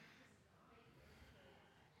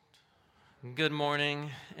Good morning,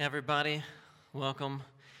 everybody. Welcome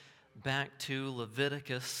back to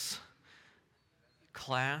Leviticus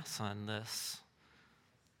class on this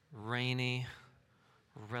rainy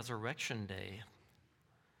Resurrection Day,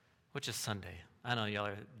 which is Sunday. I know y'all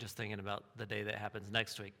are just thinking about the day that happens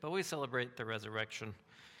next week, but we celebrate the resurrection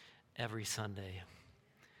every Sunday.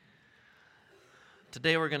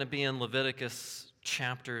 Today we're going to be in Leviticus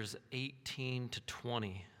chapters 18 to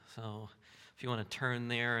 20. So if you want to turn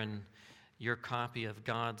there and your copy of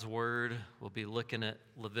God's Word, we'll be looking at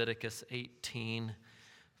Leviticus 18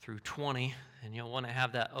 through 20, and you'll want to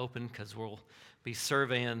have that open because we'll be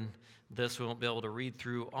surveying this. We won't be able to read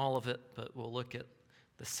through all of it, but we'll look at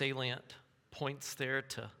the salient points there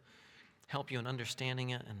to help you in understanding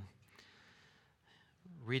it and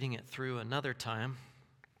reading it through another time.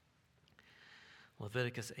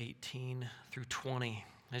 Leviticus 18 through 20.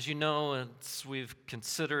 As you know, we've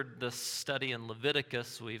considered this study in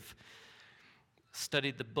Leviticus, we've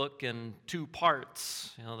studied the book in two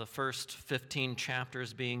parts. The first 15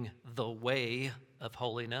 chapters being the way of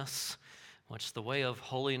holiness, which the way of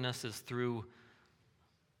holiness is through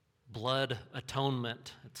blood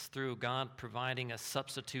atonement. It's through God providing a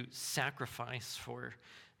substitute sacrifice for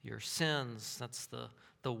your sins. That's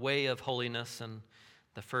the way of holiness in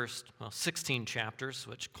the first 16 chapters,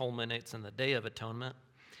 which culminates in the Day of Atonement.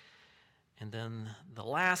 And then the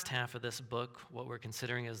last half of this book, what we're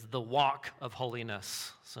considering is the walk of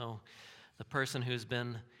holiness. So the person who's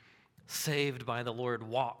been saved by the Lord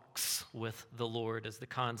walks with the Lord is the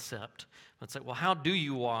concept. It's like, well, how do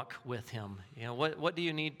you walk with him? What do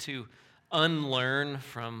you need to unlearn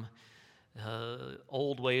from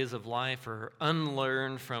old ways of life or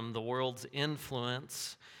unlearn from the world's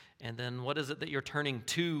influence? And then what is it that you're turning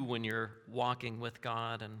to when you're walking with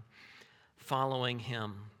God and following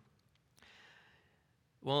him?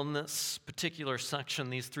 Well, in this particular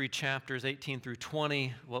section, these three chapters, 18 through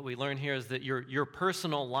 20, what we learn here is that your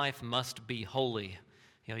personal life must be holy.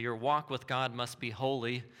 Your walk with God must be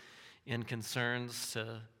holy in concerns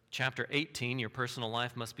to chapter 18. Your personal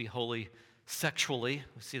life must be holy sexually.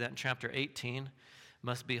 We see that in chapter 18.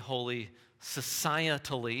 Must be holy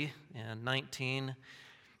societally in 19.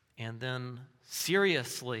 And then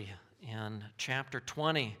seriously in chapter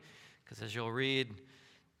 20. Because as you'll read,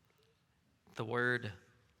 the word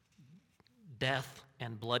death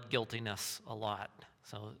and blood guiltiness a lot.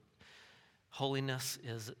 So holiness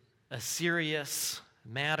is a serious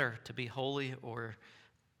matter, to be holy or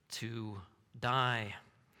to die.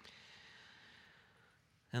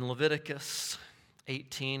 In Leviticus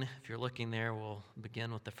 18, if you're looking there, we'll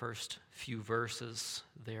begin with the first few verses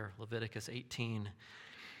there, Leviticus 18.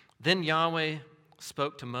 Then Yahweh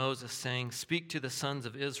spoke to Moses, saying, "Speak to the sons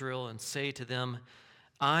of Israel and say to them,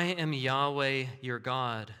 I am Yahweh your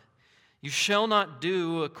God. You shall not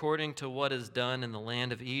do according to what is done in the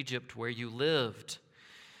land of Egypt where you lived,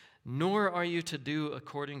 nor are you to do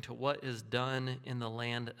according to what is done in the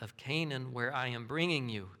land of Canaan where I am bringing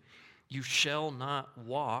you. You shall not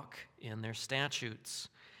walk in their statutes.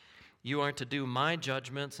 You are to do my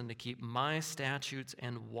judgments and to keep my statutes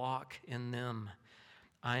and walk in them.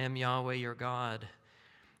 I am Yahweh your God.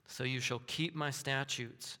 So you shall keep my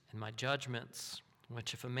statutes and my judgments,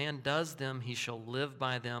 which if a man does them, he shall live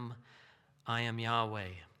by them. I am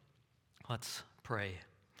Yahweh." Let's pray.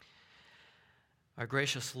 Our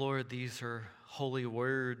gracious Lord, these are holy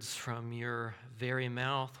words from your very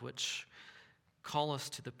mouth, which call us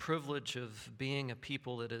to the privilege of being a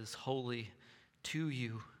people that is holy to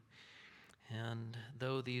you. And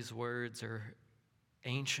though these words are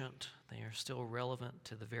ancient, they are still relevant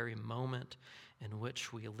to the very moment in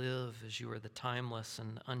which we live, as you are the timeless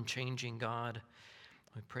and unchanging God.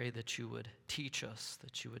 We pray that you would teach us,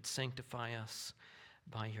 that you would sanctify us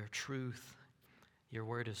by your truth. Your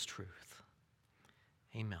word is truth.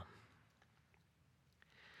 Amen.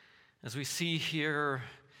 As we see here,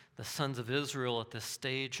 the sons of Israel at this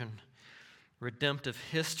stage in redemptive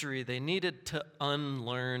history, they needed to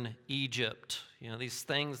unlearn Egypt. These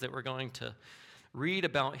things that we're going to read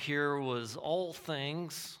about here were all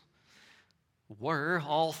things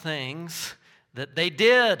that they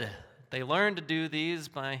did. They learned to do these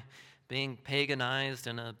by being paganized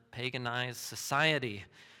in a paganized society.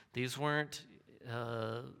 These weren't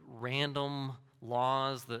random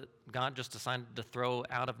laws that God just decided to throw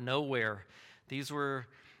out of nowhere. These were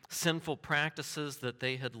sinful practices that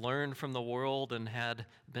they had learned from the world and had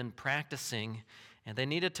been practicing. And they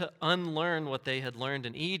needed to unlearn what they had learned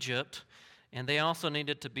in Egypt. And they also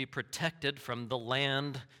needed to be protected from the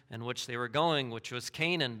land in which they were going, which was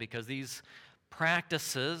Canaan, because these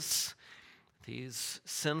practices, these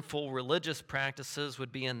sinful religious practices,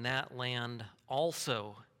 would be in that land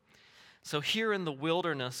also. So here in the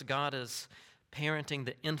wilderness, God is parenting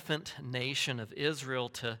the infant nation of Israel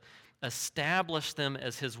to establish them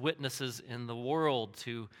as his witnesses in the world,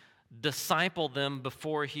 to disciple them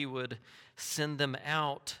before he would send them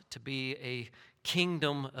out to be a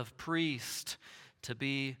kingdom of priests, to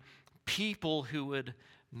be people who would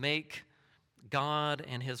make God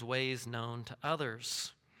and his ways known to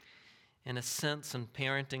others. In a sense, in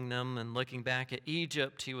parenting them and looking back at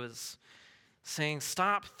Egypt, he was saying,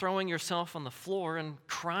 stop throwing yourself on the floor and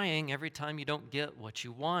crying every time you don't get what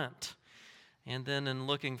you want. And then in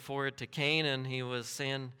looking forward to Canaan, he was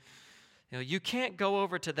saying, you can't go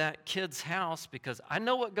over to that kid's house because I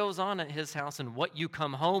know what goes on at his house and what you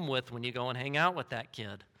come home with when you go and hang out with that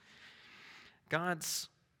kid. God's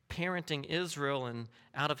parenting Israel, and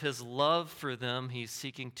out of his love for them, he's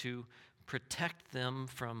seeking to protect them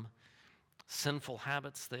from sinful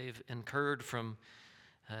habits they've incurred from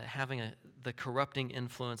having the corrupting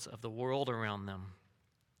influence of the world around them.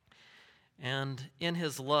 And in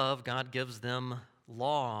his love, God gives them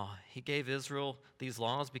law. He gave Israel these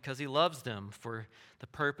laws because he loves them, for the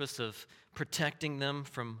purpose of protecting them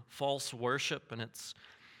from false worship and its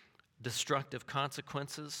destructive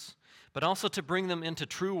consequences, but also to bring them into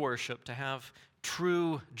true worship, to have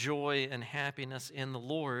true joy and happiness in the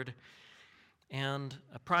Lord. And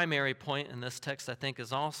a primary point in this text, I think,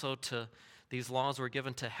 is also these laws were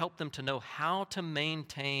given to help them to know how to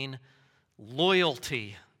maintain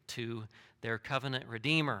loyalty to their covenant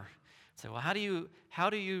Redeemer. So, well, how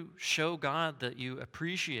do you show God that you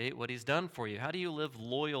appreciate what he's done for you? How do you live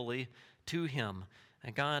loyally to him?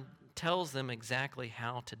 And God tells them exactly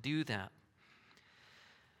how to do that.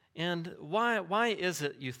 And why is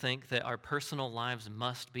it, you think, that our personal lives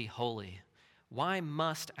must be holy? Why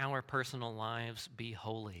must our personal lives be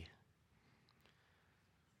holy?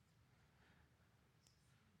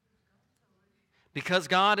 Because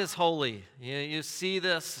God is holy. You see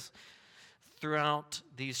this throughout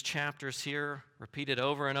these chapters here, repeated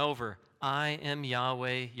over and over. I am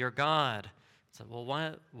Yahweh, your God. So,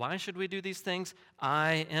 well, why should we do these things?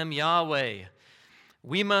 I am Yahweh.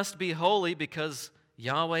 We must be holy because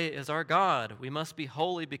Yahweh is our God. We must be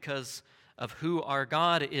holy because of who our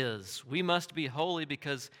God is. We must be holy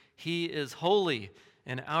because he is holy,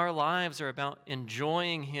 and our lives are about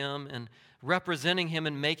enjoying him and representing him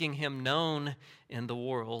and making him known in the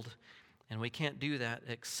world. And we can't do that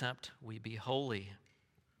except we be holy.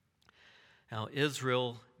 Now,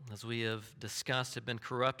 Israel, as we have discussed, had been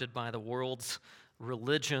corrupted by the world's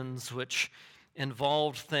religions, which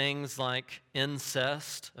involved things like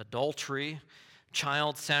incest, adultery,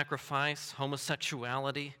 child sacrifice,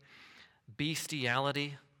 homosexuality,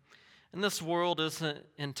 bestiality. And this world isn't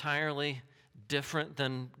entirely different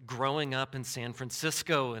than growing up in San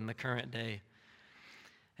Francisco in the current day.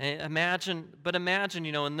 Imagine,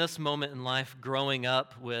 in this moment in life, growing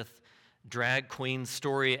up with drag queen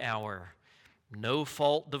story hour,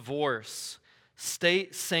 no-fault divorce,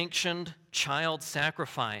 state-sanctioned child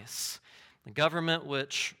sacrifice, the government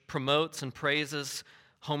which promotes and praises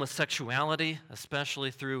homosexuality, especially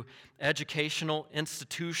through educational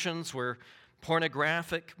institutions where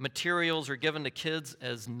pornographic materials are given to kids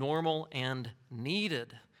as normal and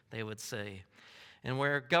needed, they would say, and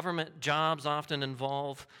where government jobs often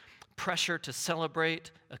involve pressure to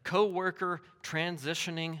celebrate a co-worker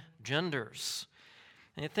transitioning genders.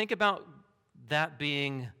 And you think about that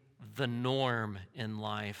being the norm in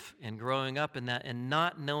life and growing up in that and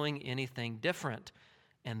not knowing anything different.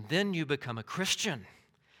 And then you become a Christian.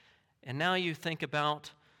 And now you think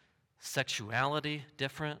about sexuality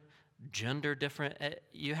different, gender different.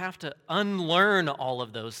 You have to unlearn all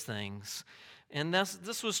of those things. And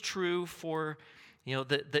this was true for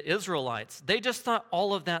the Israelites. They just thought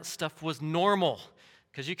all of that stuff was normal.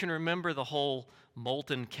 Because you can remember the whole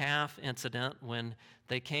molten calf incident when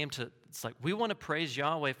they came to, it's like, we want to praise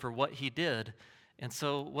Yahweh for what he did. And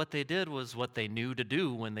so what they did was what they knew to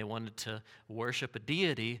do when they wanted to worship a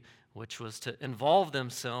deity, which was to involve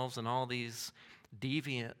themselves in all these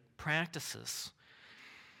deviant practices.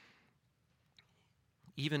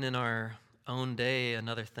 Even in our own day,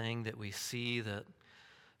 another thing that we see that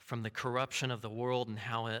from the corruption of the world and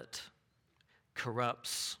how it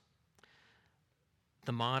corrupts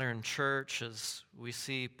the modern church is we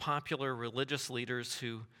see popular religious leaders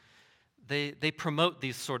who they promote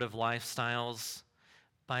these sort of lifestyles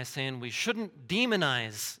by saying we shouldn't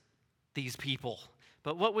demonize these people.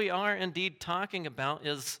 But what we are indeed talking about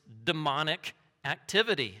is demonic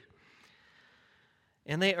activity.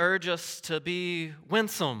 And they urge us to be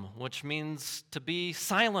winsome, which means to be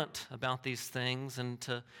silent about these things and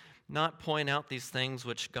to not point out these things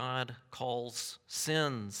which God calls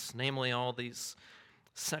sins, namely all these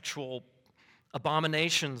sexual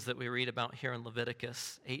abominations that we read about here in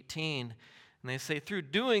Leviticus 18. And they say, through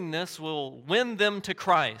doing this, we'll win them to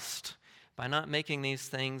Christ by not making these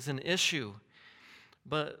things an issue.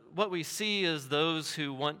 But what we see is those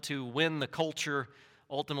who want to win the culture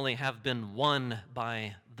ultimately have been won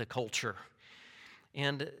by the culture.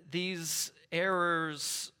 And these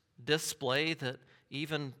errors display that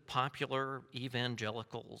even popular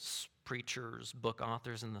evangelicals, preachers, book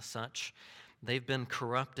authors, and the such, they've been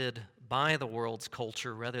corrupted by the world's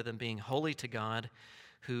culture rather than being holy to God,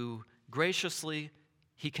 who graciously,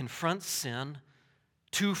 he confronts sin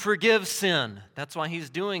to forgive sin. That's why he's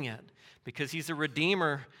doing it, because he's a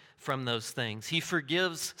redeemer from those things. He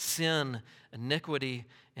forgives sin, iniquity,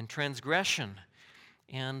 and transgression.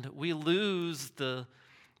 And we lose the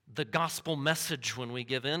gospel message when we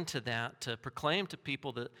give in to that, to proclaim to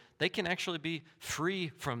people that they can actually be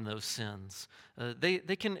free from those sins.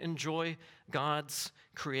 They can enjoy God's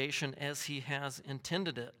creation as he has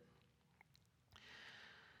intended it.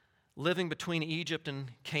 Living between Egypt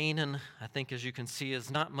and Canaan, I think, as you can see, is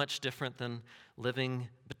not much different than living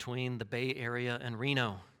between the Bay Area and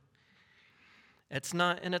Reno. It's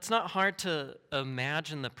not hard to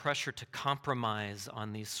imagine the pressure to compromise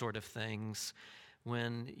on these sort of things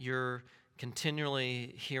when you're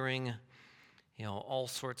continually hearing, all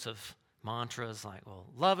sorts of mantras like, well,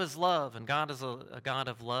 love is love, and God is a God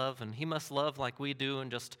of love, and he must love like we do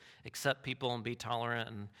and just accept people and be tolerant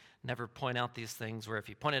and never point out these things where if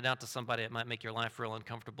you point it out to somebody, it might make your life real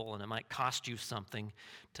uncomfortable and it might cost you something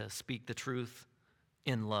to speak the truth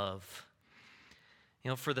in love.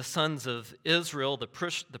 For the sons of Israel, the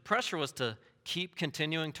pressure was to keep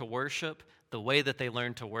continuing to worship the way that they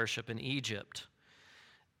learned to worship in Egypt,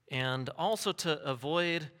 and also to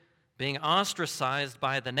avoid being ostracized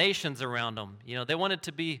by the nations around them. They wanted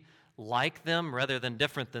to be like them rather than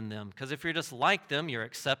different than them, because if you're just like them, you're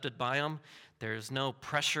accepted by them. There's no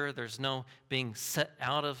pressure. There's no being set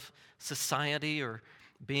out of society or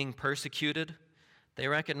being persecuted. They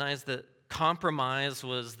recognized that compromise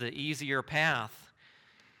was the easier path.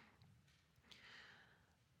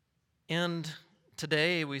 And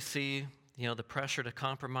today we see, the pressure to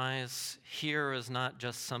compromise here is not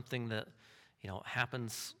just something that,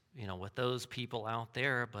 happens, with those people out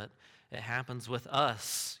there, but it happens with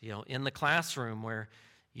us, in the classroom where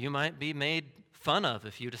you might be made fun of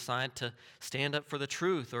if you decide to stand up for the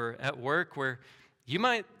truth, or at work where you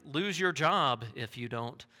might lose your job if you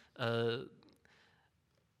don't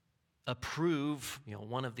approve,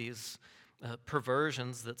 one of these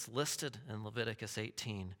perversions that's listed in Leviticus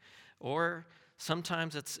 18. Or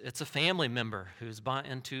sometimes it's a family member who's bought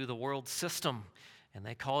into the world system, and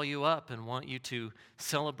they call you up and want you to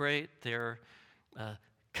celebrate their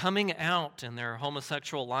coming out in their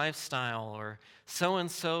homosexual lifestyle, or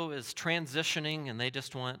so-and-so is transitioning and they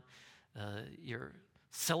just want your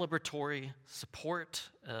celebratory support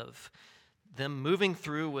of them moving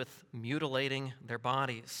through with mutilating their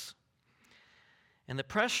bodies. And the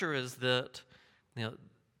pressure is that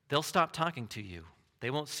they'll stop talking to you. They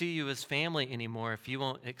won't see you as family anymore if you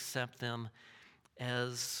won't accept them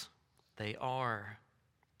as they are.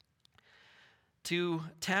 To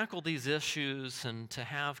tackle these issues and to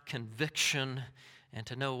have conviction and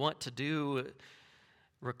to know what to do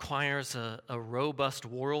requires a robust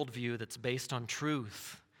worldview that's based on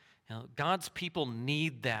truth. God's people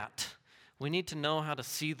need that. We need to know how to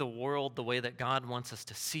see the world the way that God wants us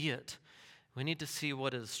to see it. We need to see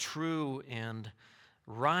what is true and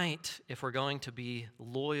right if we're going to be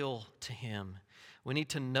loyal to him. We need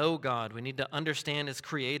to know God. We need to understand his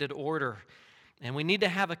created order. And we need to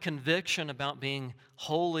have a conviction about being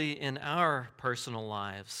holy in our personal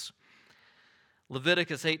lives.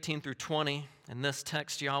 Leviticus 18 through 20, in this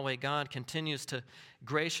text, Yahweh God continues to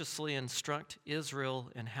graciously instruct Israel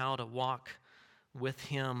in how to walk with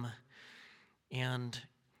him. And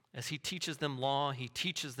as he teaches them law, he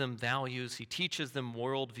teaches them values, he teaches them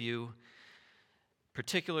worldview,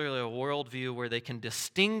 particularly a worldview where they can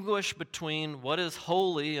distinguish between what is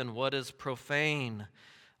holy and what is profane,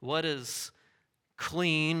 what is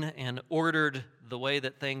clean and ordered the way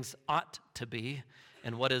that things ought to be,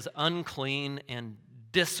 and what is unclean and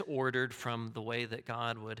disordered from the way that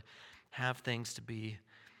God would have things to be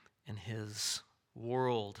in his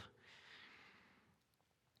world.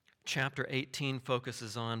 Chapter 18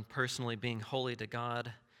 focuses on personally being holy to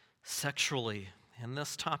God sexually, and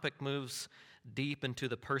this topic moves deep into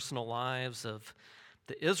the personal lives of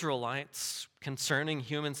the Israelites concerning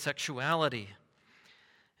human sexuality.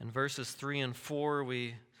 In verses 3 and 4,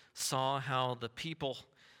 we saw how the people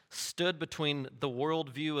stood between the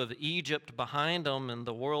worldview of Egypt behind them and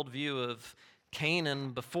the worldview of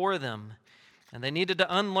Canaan before them. And they needed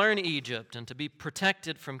to unlearn Egypt and to be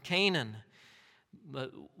protected from Canaan.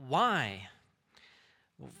 But why?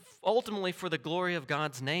 Ultimately for the glory of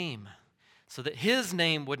God's name, so that his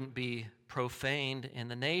name wouldn't be profaned in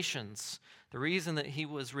the nations. The reason that he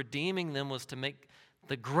was redeeming them was to make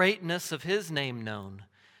the greatness of his name known.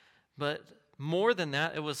 But more than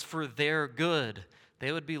that, it was for their good.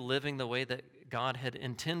 They would be living the way that God had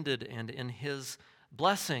intended and in his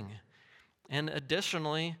blessing. And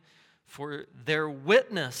additionally, for their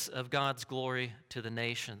witness of God's glory to the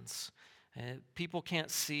nations. People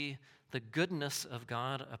can't see the goodness of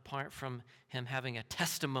God apart from him having a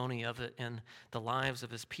testimony of it in the lives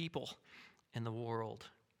of his people in the world.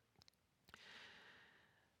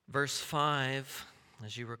 Verse 5,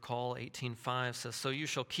 as you recall, 18:5 says, "So you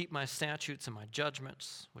shall keep my statutes and my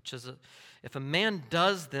judgments, which is, if a man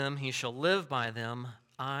does them, he shall live by them.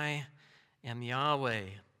 I am Yahweh."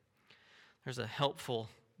 There's a helpful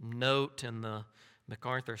note in the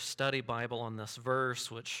MacArthur Study Bible on this verse,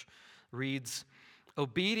 which reads,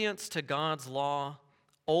 "Obedience to God's law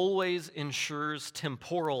always ensures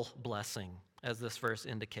temporal blessing," as this verse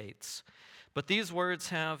indicates. But these words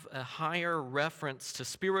have a higher reference to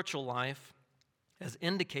spiritual life, as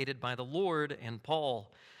indicated by the Lord and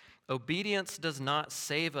Paul. Obedience does not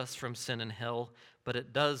save us from sin and hell, but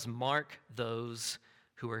it does mark those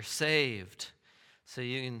who are saved. So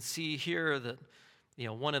you can see here that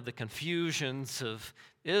one of the confusions of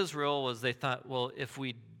Israel was they thought, well, if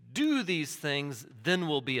we do these things, then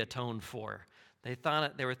we'll be atoned for.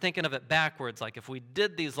 They were thinking of it backwards, like if we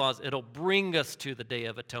did these laws, it'll bring us to the Day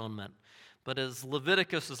of Atonement. But as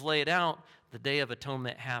Leviticus is laid out, the Day of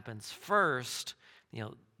Atonement happens first.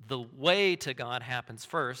 The way to God happens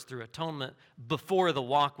first through atonement before the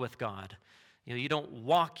walk with God. You don't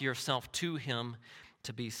walk yourself to him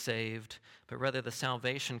to be saved, but rather the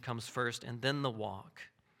salvation comes first and then the walk.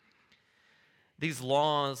 These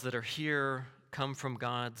laws that are here come from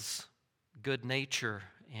God's good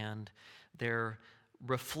nature, and they're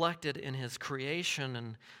reflected in his creation,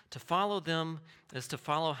 and to follow them is to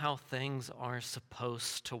follow how things are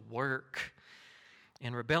supposed to work.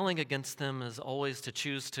 And rebelling against them is always to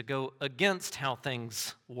choose to go against how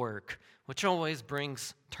things work, which always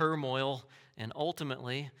brings turmoil and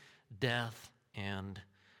ultimately death and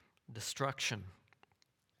destruction.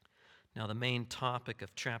 Now, the main topic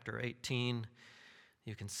of chapter 18,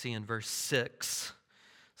 you can see in verse 6,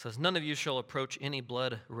 says, "None of you shall approach any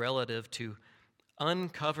blood relative to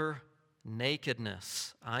uncover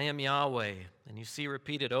nakedness. I am Yahweh." And you see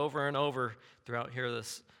repeated over and over throughout here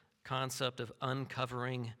this concept of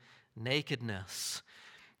uncovering nakedness.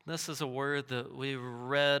 This is a word that we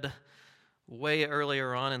read way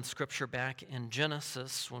earlier on in Scripture back in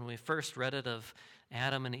Genesis when we first read it of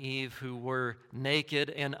Adam and Eve who were naked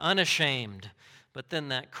and unashamed. But then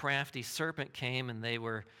that crafty serpent came and they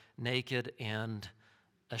were naked and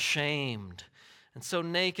ashamed. And so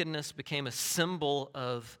nakedness became a symbol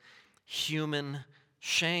of human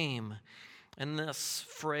shame. And this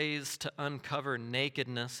phrase, to uncover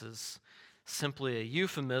nakedness, is simply a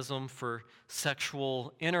euphemism for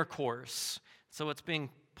sexual intercourse. So what's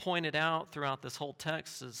being pointed out throughout this whole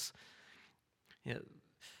text is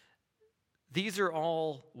these are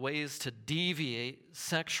all ways to deviate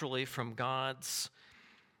sexually from God's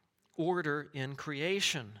order in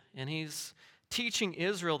creation. And he's teaching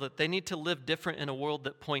Israel that they need to live different in a world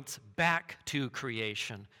that points back to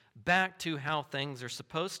creation, back to how things are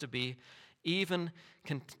supposed to be, even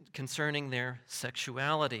concerning their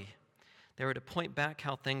sexuality. They were to point back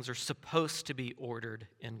how things are supposed to be ordered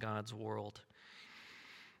in God's world.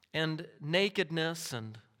 And nakedness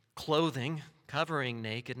and clothing, covering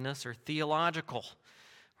nakedness, are theological.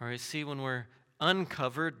 Or you see, when we're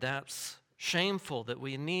uncovered, that's shameful, that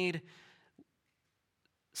we need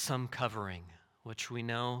some covering, which we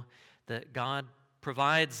know that God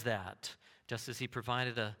provides that, just as he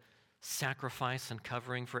provided a sacrifice and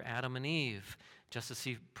covering for Adam and Eve, just as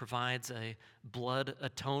he provides a blood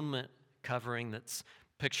atonement covering that's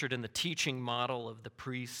pictured in the teaching model of the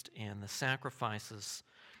priest and the sacrifices,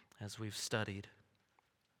 as we've studied.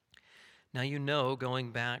 Now,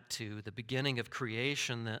 going back to the beginning of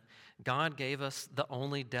creation, that God gave us the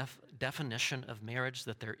only definition of marriage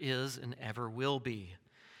that there is and ever will be.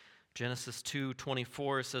 Genesis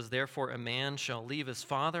 2:24 says, "Therefore a man shall leave his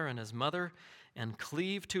father and his mother and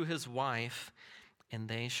cleave to his wife, and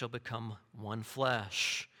they shall become one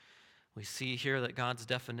flesh." We see here that God's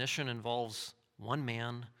definition involves one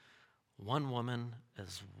man, one woman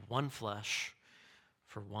as one flesh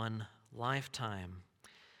for one lifetime.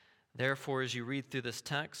 Therefore, as you read through this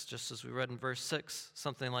text, just as we read in verse 6,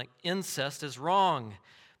 something like incest is wrong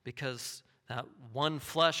because That one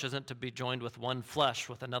flesh isn't to be joined with one flesh,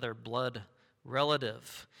 with another blood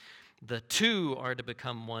relative. The two are to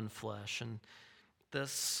become one flesh. And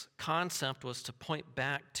this concept was to point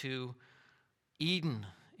back to Eden,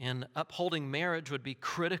 and upholding marriage would be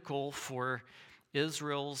critical for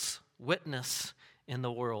Israel's witness in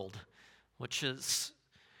the world, which is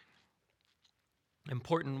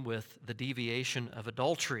important with the deviation of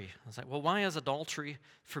adultery. I was like, well, why is adultery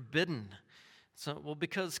forbidden? Well,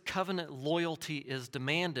 because covenant loyalty is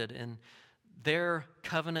demanded, and their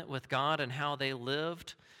covenant with God and how they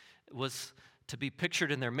lived was to be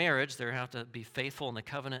pictured in their marriage. They have to be faithful in the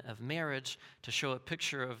covenant of marriage to show a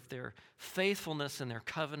picture of their faithfulness in their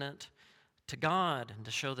covenant to God, and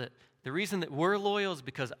to show that the reason that we're loyal is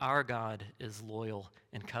because our God is loyal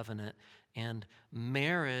in covenant. And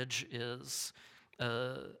marriage is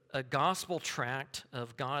a gospel tract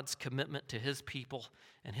of God's commitment to his people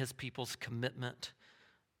and his people's commitment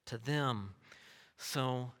to them.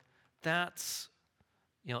 So that's,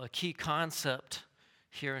 a key concept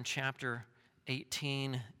here in chapter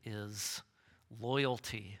 18 is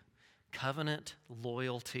loyalty, covenant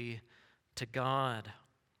loyalty to God.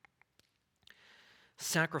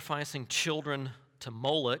 Sacrificing children to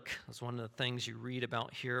Moloch is one of the things you read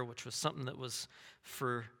about here, which was something that was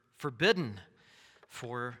forbidden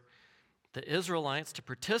for the Israelites to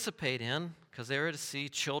participate in, because they were to see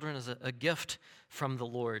children as a gift from the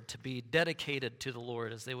Lord, to be dedicated to the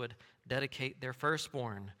Lord as they would dedicate their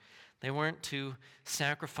firstborn. They weren't to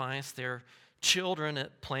sacrifice their children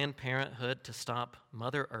at Planned Parenthood to stop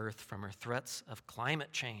Mother Earth from her threats of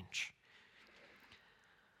climate change.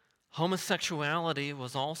 Homosexuality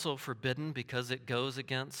was also forbidden because it goes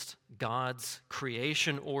against God's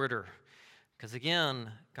creation order. Because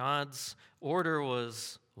again, God's order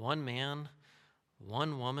was one man,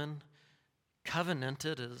 one woman,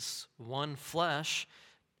 covenanted as one flesh,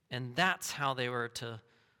 and that's how they were to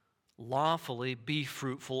lawfully be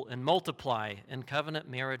fruitful and multiply in covenant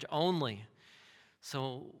marriage only.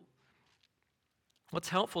 So what's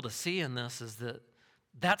helpful to see in this is that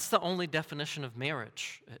that's the only definition of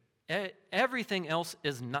marriage. Everything else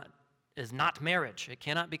is not marriage. It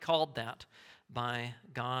cannot be called that by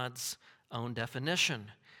God's own definition.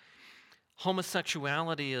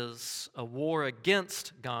 Homosexuality is a war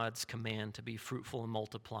against God's command to be fruitful and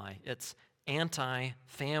multiply. It's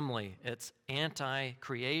anti-family. It's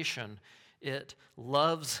anti-creation. It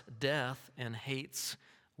loves death and hates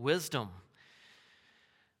wisdom.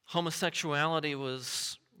 Homosexuality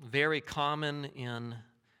was very common in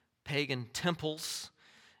pagan temples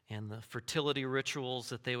and the fertility rituals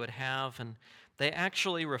that they would have, and they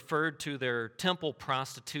actually referred to their temple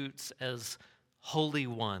prostitutes as holy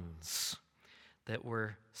ones that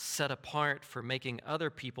were set apart for making other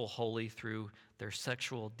people holy through their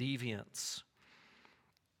sexual deviance.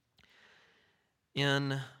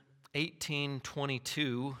 In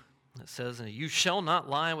 1822, it says, "You shall not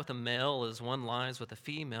lie with a male as one lies with a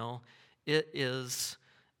female. It is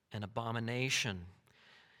an abomination."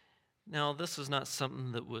 Now, this is not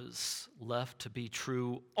something that was left to be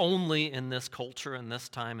true only in this culture and this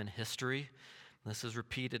time in history. This is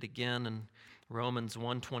repeated again in Romans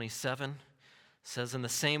 1:27. It says, "In the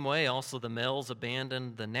same way also the males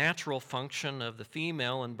abandoned the natural function of the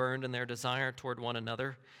female and burned in their desire toward one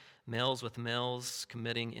another, males with males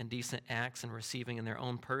committing indecent acts and receiving in their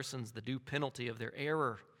own persons the due penalty of their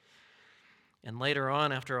error." And later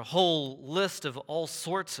on, after a whole list of all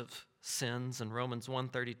sorts of sins in Romans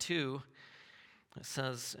 1:32, it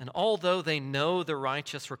says, "And although they know the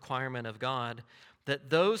righteous requirement of God, that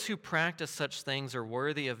those who practice such things are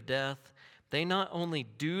worthy of death, they not only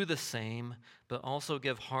do the same, but also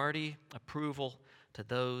give hearty approval to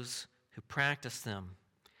those who practice them."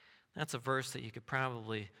 That's a verse that you could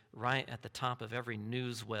probably write at the top of every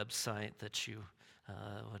news website that you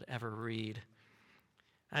would ever read.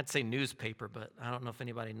 I'd say newspaper, but I don't know if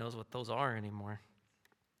anybody knows what those are anymore.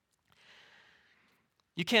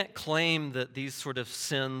 You can't claim that these sort of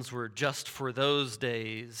sins were just for those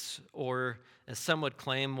days, or as some would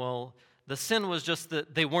claim, well, the sin was just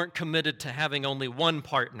that they weren't committed to having only one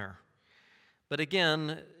partner. But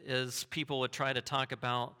again, as people would try to talk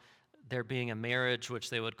about there being a marriage which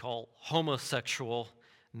they would call homosexual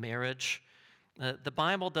marriage, the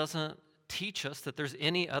Bible doesn't teach us that there's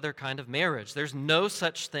any other kind of marriage. There's no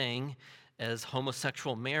such thing as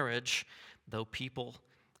homosexual marriage, though people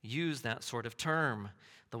use that sort of term.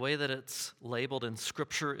 The way that it's labeled in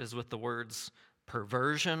Scripture is with the words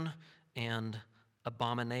perversion and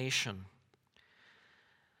abomination.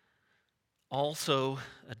 Also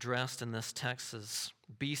addressed in this text is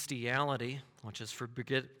bestiality, which is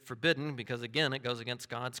forbidden because, again, it goes against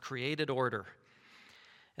God's created order.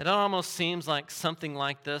 It almost seems like something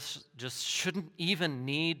like this just shouldn't even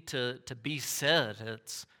need to be said.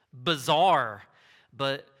 It's bizarre,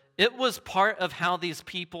 but it was part of how these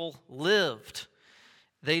people lived.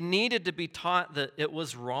 They needed to be taught that it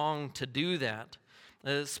was wrong to do that,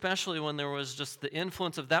 especially when there was just the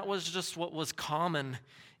influence of that was just what was common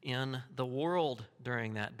in the world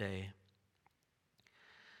during that day.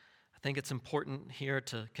 I think it's important here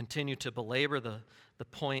to continue to belabor the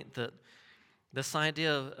point that this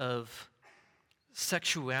idea of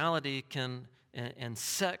sexuality and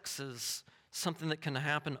sex is something that can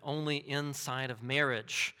happen only inside of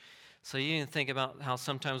marriage. So you can think about how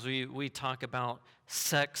sometimes we talk about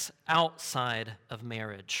sex outside of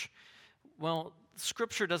marriage. Well,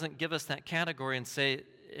 Scripture doesn't give us that category and say,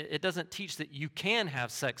 it doesn't teach that you can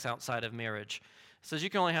have sex outside of marriage. It says you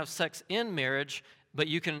can only have sex in marriage, but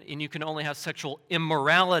you can only have sexual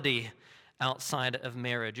immorality outside of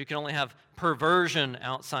marriage. You can only have perversion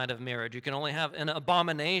outside of marriage. You can only have an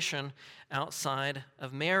abomination outside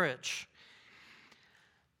of marriage.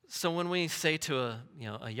 So when we say to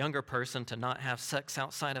a younger person to not have sex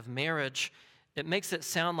outside of marriage, it makes it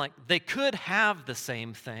sound like they could have the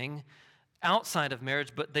same thing outside of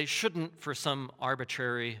marriage, but they shouldn't for some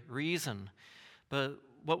arbitrary reason. But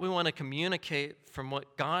what we want to communicate from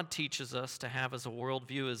what God teaches us to have as a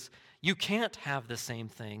worldview is you can't have the same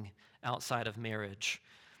thing outside of marriage.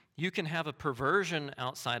 You can have a perversion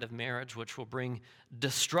outside of marriage, which will bring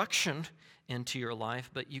destruction into your life,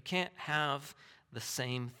 but you can't have the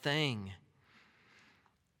same thing.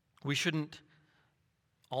 We should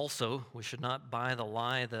not buy the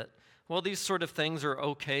lie that, well, these sort of things are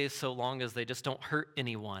okay so long as they just don't hurt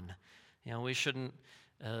anyone. We shouldn't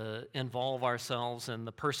involve ourselves in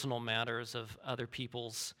the personal matters of other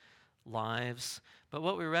people's lives. But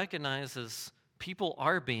what we recognize is people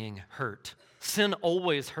are being hurt. Sin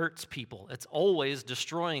always hurts people. It's always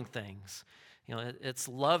destroying things. It's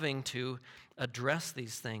loving to address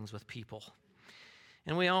these things with people.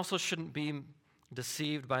 And we also shouldn't be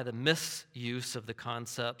deceived by the misuse of the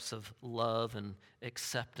concepts of love and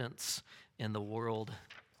acceptance in the world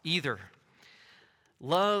either.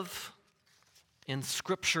 Love in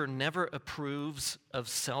Scripture never approves of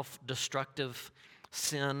self-destructive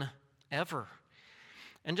sin ever.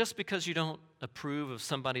 And just because you don't approve of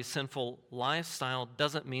somebody's sinful lifestyle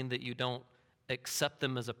doesn't mean that you don't accept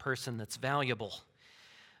them as a person that's valuable.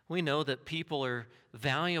 We know that people are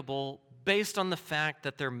valuable based on the fact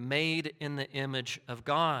that they're made in the image of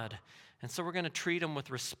God. And so we're going to treat them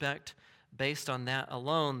with respect based on that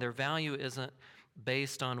alone. Their value isn't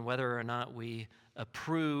based on whether or not we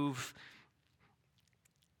approve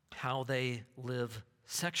how they live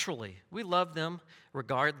sexually. We love them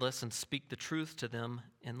regardless and speak the truth to them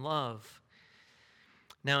in love.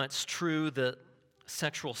 Now, it's true that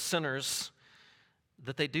sexual sinners,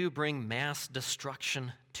 that they do bring mass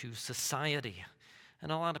destruction to society.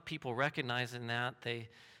 And a lot of people recognizing that, they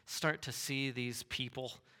start to see these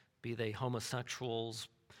people, be they homosexuals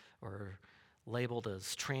or labeled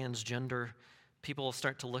as transgender, people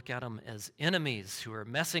start to look at them as enemies who are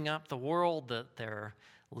messing up the world that they're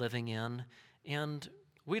living in. And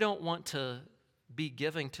we don't want to be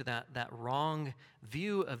giving to that wrong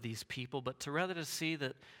view of these people, but to rather to see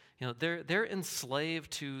that they're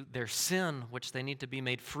enslaved to their sin, which they need to be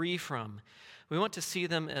made free from. We want to see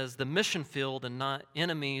them as the mission field and not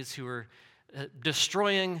enemies who are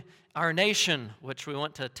destroying our nation, which we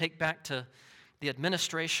want to take back to the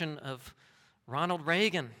administration of Ronald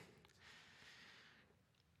Reagan.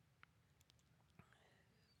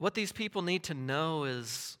 What these people need to know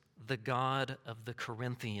is the God of the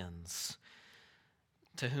Corinthians,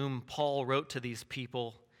 to whom Paul wrote to these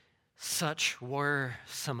people, "Such were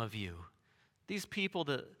some of you." These people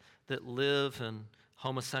that live in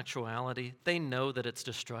homosexuality, they know that it's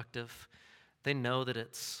destructive. They know that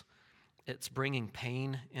it's bringing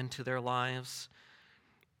pain into their lives.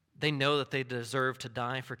 They know that they deserve to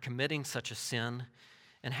die for committing such a sin.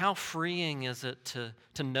 And how freeing is it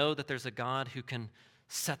to know that there's a God who can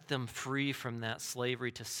set them free from that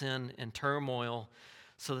slavery to sin and turmoil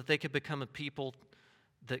so that they could become a people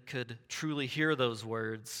that could truly hear those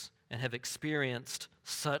words and have experienced,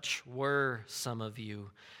 "Such were some of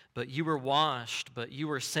you. But you were washed, but you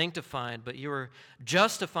were sanctified, but you were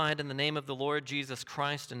justified in the name of the Lord Jesus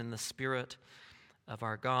Christ and in the Spirit of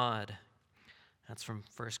our God." That's from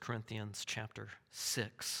 1 Corinthians chapter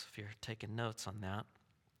 6, if you're taking notes on that.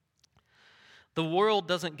 The world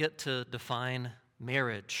doesn't get to define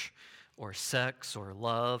marriage or sex or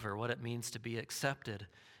love or what it means to be accepted.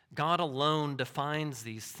 God alone defines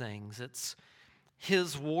these things. It's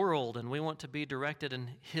His world, and we want to be directed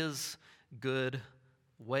in His good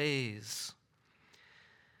ways.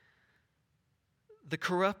 The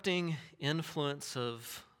corrupting influence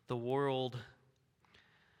of the world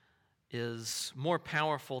is more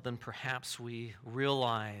powerful than perhaps we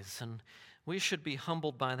realize, and we should be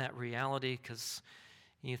humbled by that reality, because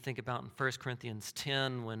you think about in 1 Corinthians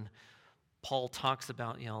 10 when Paul talks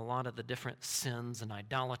about a lot of the different sins and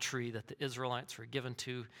idolatry that the Israelites were given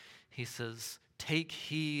to. He says, take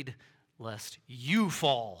heed lest you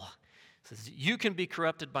fall. He says, you can be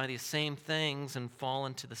corrupted by these same things and fall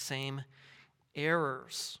into the same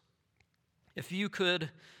errors. If you could,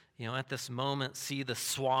 at this moment see the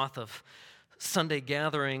swath of Sunday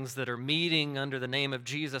gatherings that are meeting under the name of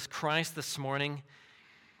Jesus Christ this morning,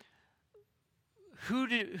 who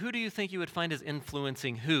do you think you would find is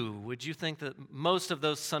influencing who? Would you think that most of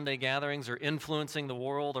those Sunday gatherings are influencing the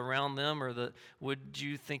world around them, or would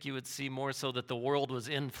you think you would see more so that the world was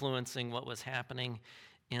influencing what was happening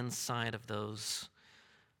inside of those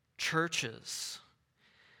churches?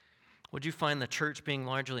 Would you find the church being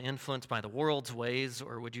largely influenced by the world's ways,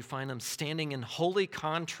 or would you find them standing in holy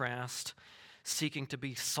contrast, seeking to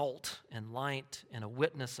be salt and light and a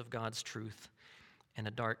witness of God's truth in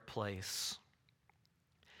a dark place?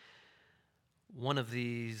 One of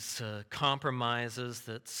these compromises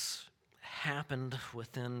that's happened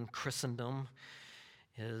within Christendom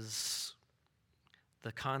is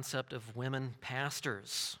the concept of women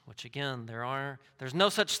pastors, which again, there's no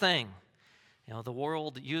such thing. The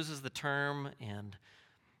world uses the term and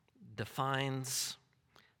defines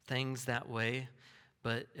things that way,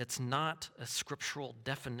 but it's not a scriptural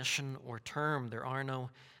definition or term. There are no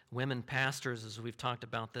women pastors, as we've talked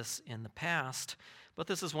about this in the past. But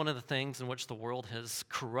this is one of the things in which the world has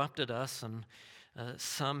corrupted us, and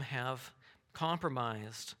some have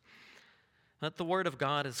compromised. But the Word of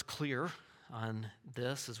God is clear on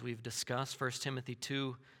this, as we've discussed, 1 Timothy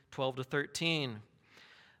 2:12-13,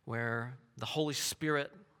 where the Holy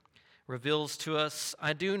Spirit reveals to us,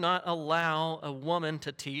 I do not allow a woman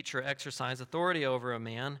to teach or exercise authority over a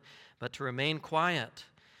man, but to remain quiet.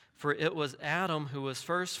 For it was Adam who was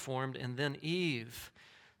first formed, and then Eve.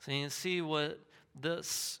 So you see what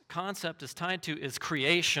this concept is tied to is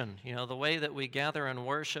creation. The way that we gather and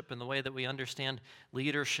worship and the way that we understand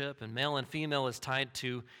leadership and male and female is tied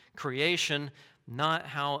to creation, not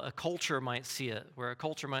how a culture might see it, where a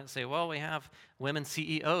culture might say, well, we have women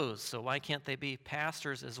CEOs, so why can't they be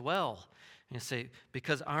pastors as well? And you say,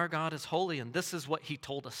 because our God is holy and this is what he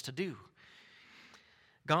told us to do.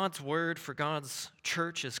 God's word for God's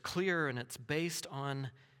church is clear, and it's based on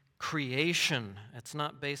creation. It's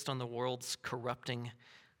not based on the world's corrupting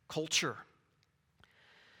culture.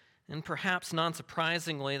 And perhaps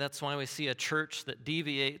non-surprisingly, that's why we see a church that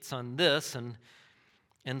deviates on this and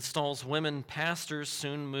installs women pastors,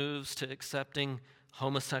 soon moves to accepting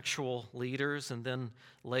homosexual leaders, and then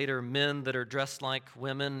later men that are dressed like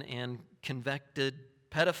women and convicted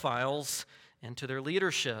pedophiles into their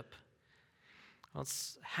leadership. Well,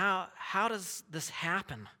 how does this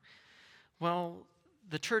happen? Well,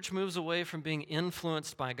 the church moves away from being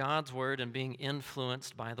influenced by God's word and being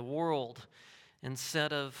influenced by the world.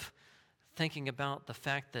 Instead of thinking about the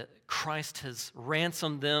fact that Christ has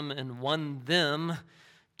ransomed them and won them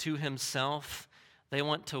to himself, they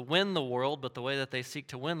want to win the world, but the way that they seek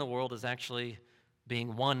to win the world is actually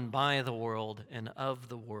being won by the world and of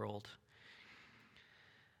the world.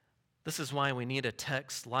 This is why we need a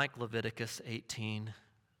text like Leviticus 18,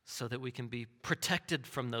 so that we can be protected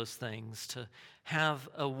from those things, to have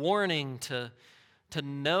a warning, to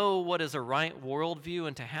know what is a right worldview,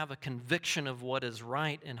 and to have a conviction of what is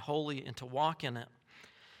right and holy, and to walk in it.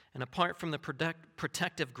 And apart from the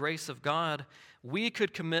protective grace of God, we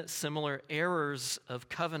could commit similar errors of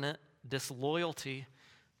covenant disloyalty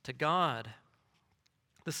to God.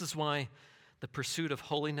 This is why the pursuit of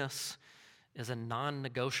holiness is a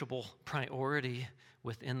non-negotiable priority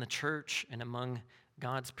within the church and among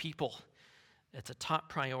God's people. It's a top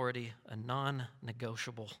priority, a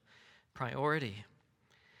non-negotiable priority.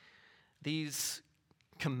 These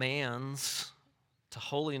commands to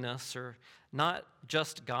holiness are not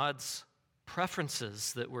just God's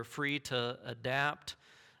preferences that we're free to adapt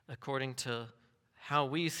according to how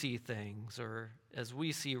we see things or as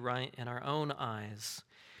we see right in our own eyes.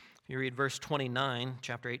 You read verse 29,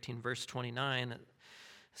 chapter 18, verse 29, it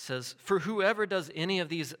says, for whoever does any of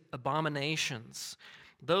these abominations,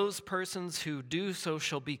 those persons who do so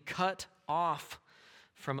shall be cut off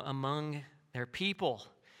from among their people.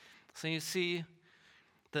 So you see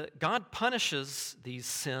that God punishes these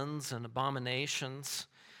sins and abominations,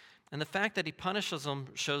 and the fact that he punishes them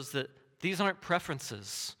shows that these aren't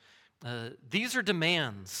preferences. These are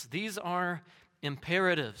demands. These are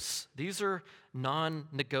imperatives. These are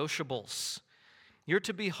non-negotiables. You're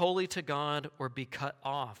to be holy to God or be cut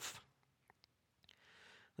off.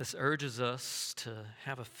 This urges us to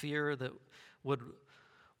have a fear that would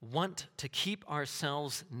want to keep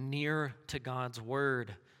ourselves near to God's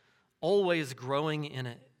word, always growing in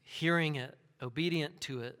it, hearing it, obedient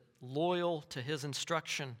to it, loyal to his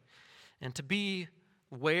instruction, and to be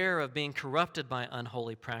aware of being corrupted by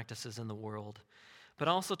unholy practices in the world, but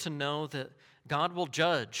also to know that God will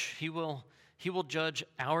judge. He will judge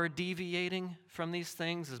our deviating from these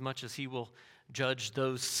things as much as he will judge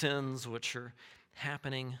those sins which are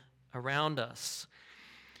happening around us.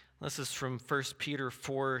 This is from 1 Peter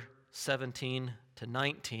 4:17 to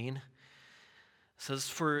 19. It says,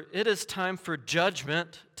 "For it is time for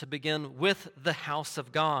judgment to begin with the house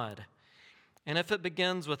of God. And if it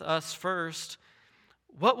begins with us first,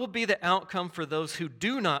 what will be the outcome for those who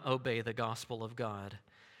do not obey the gospel of God?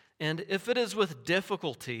 And if it is with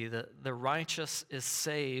difficulty that the righteous is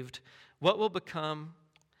saved, what will become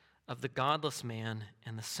of the godless man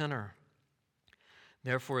and the sinner?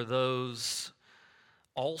 Therefore, those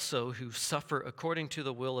also who suffer according to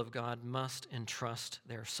the will of God must entrust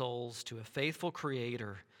their souls to a faithful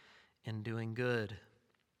Creator in doing good."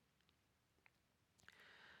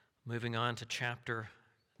 Moving on to chapter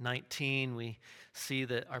 19, we see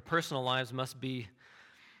that our personal lives must be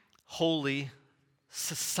holy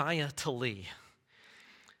societally.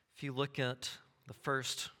 If you look at the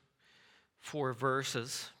first 4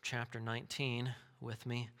 verses, chapter 19, with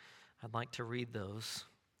me, I'd like to read those.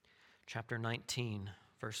 Chapter 19,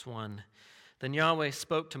 verse 1. "Then Yahweh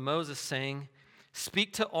spoke to Moses, saying,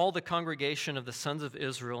 'Speak to all the congregation of the sons of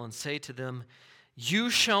Israel and say to them, You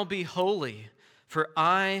shall be holy, for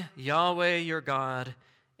I, Yahweh your God,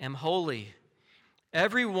 am holy.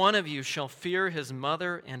 Every one of you shall fear his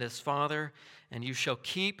mother and his father, and you shall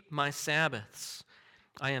keep my Sabbaths.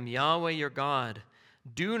 I am Yahweh your God.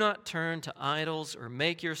 Do not turn to idols or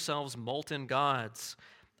make yourselves molten gods.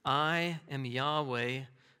 I am Yahweh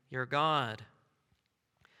your God.'"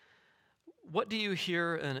 What do you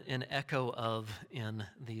hear an echo of in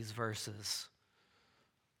these verses?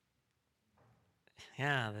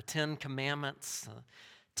 Yeah, the 10 Commandments,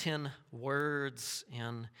 10 words,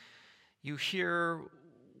 and you hear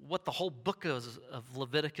what the whole book of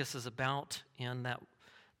Leviticus is about in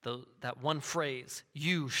that one phrase,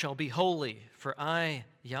 "You shall be holy, for I,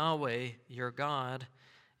 Yahweh, your God,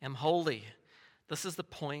 am holy." This is the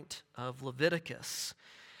point of Leviticus.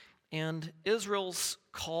 And Israel's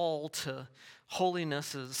call to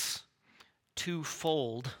holiness is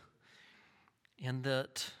twofold, in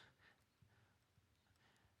that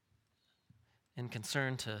in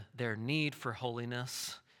concern to their need for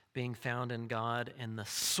holiness being found in God and the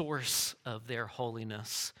source of their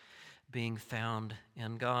holiness being found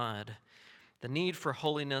in God. The need for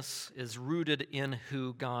holiness is rooted in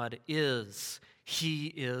who God is. He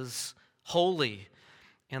is holy.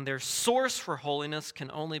 And their source for holiness can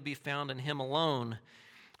only be found in him alone.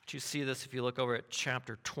 But you see this if you look over at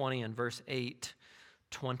chapter 20 and verse 8.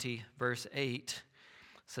 20, verse 8.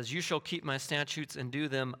 It says, "You shall keep my statutes and do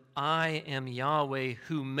them. I am Yahweh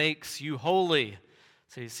who makes you holy."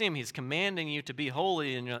 So you see him, he's commanding you to be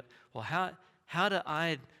holy. And you're like, well, how do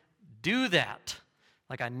I do that?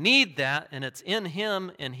 Like, I need that, and it's in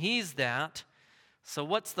him, and he's that. So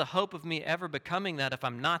what's the hope of me ever becoming that if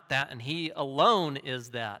I'm not that, and he alone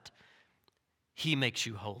is that? He makes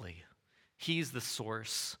you holy. He's the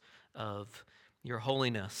source of your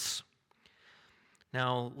holiness.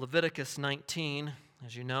 Now, Leviticus 19,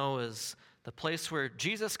 as you know, is the place where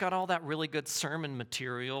Jesus got all that really good sermon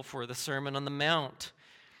material for the Sermon on the Mount.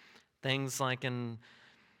 Things like in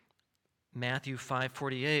Matthew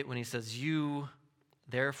 5:48, when he says, "You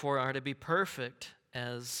therefore are to be perfect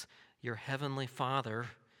as your heavenly Father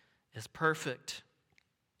is perfect."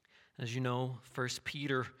 As you know, 1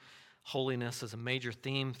 Peter, holiness is a major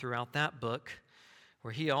theme throughout that book,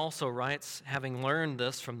 where he also writes, having learned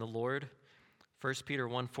this from the Lord, 1 Peter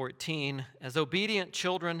 1:14, "As obedient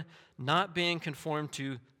children, not being conformed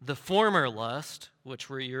to the former lust, which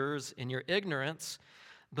were yours in your ignorance,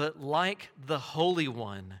 but like the Holy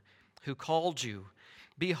One who called you,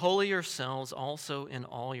 be holy yourselves also in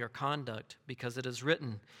all your conduct, because it is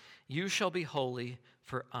written, You shall be holy,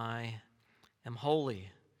 for I am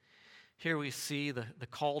holy." Here we see the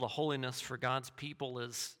call to holiness for God's people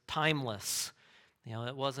is timeless. You know,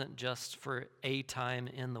 it wasn't just for a time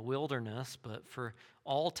in the wilderness, but for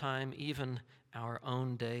all time, even our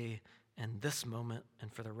own day and this moment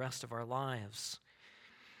and for the rest of our lives.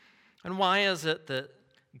 And why is it that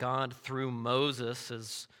God, through Moses,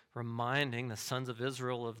 is reminding the sons of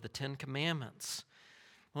Israel of the 10 Commandments?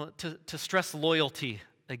 Well, to stress loyalty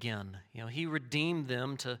again. You know, he redeemed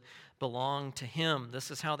them to belong to him. This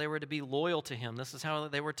is how they were to be loyal to him. This is how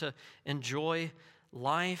they were to enjoy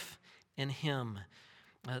life in him.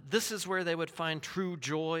 This is where they would find true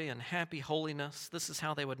joy and happy holiness. This is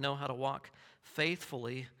how they would know how to walk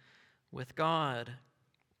faithfully with God.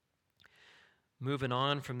 Moving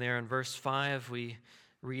on from there in verse 5, we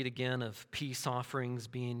read again of peace offerings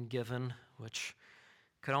being given, which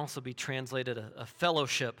could also be translated a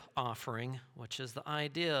fellowship offering, which is the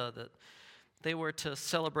idea that they were to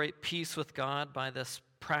celebrate peace with God by this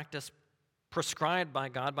practice prescribed by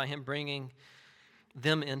God, by him bringing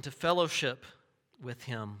them into fellowship with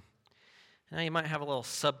him. Now you might have a little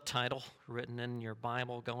subtitle written in your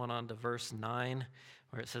Bible going on to verse 9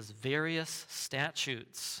 where it says various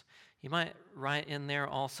statutes. You might write in there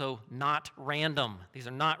also not random. These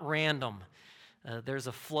are not random. There's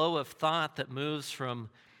a flow of thought that moves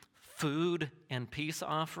from food and peace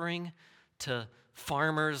offering to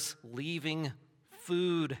farmers leaving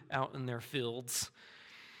food out in their fields.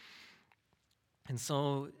 And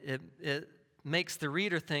so it makes the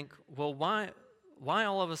reader think, well, why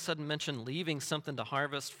all of a sudden mention leaving something to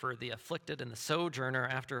harvest for the afflicted and the sojourner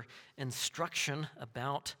after instruction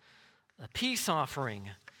about a peace offering?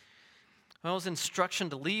 Well, it was instruction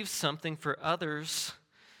to leave something for others,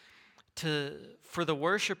 for the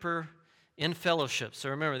worshiper in fellowship. So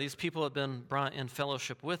remember, these people have been brought in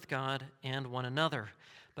fellowship with God and one another.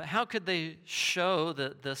 But how could they show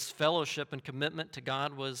that this fellowship and commitment to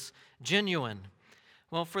God was genuine?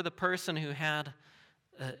 Well, for the person who had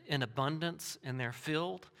an abundance in their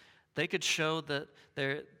field, they could show that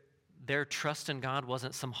their trust in God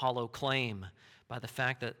wasn't some hollow claim by the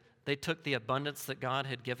fact that they took the abundance that God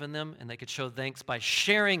had given them and they could show thanks by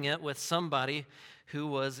sharing it with somebody who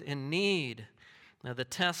was in need. Now, the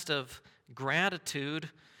test of gratitude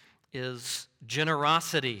is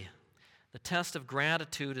generosity. The test of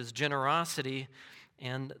gratitude is generosity,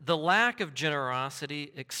 and the lack of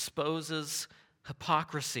generosity exposes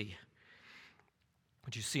hypocrisy.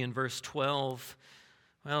 What you see in verse 12,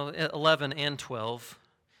 11 and 12,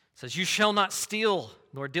 it says, "You shall not steal,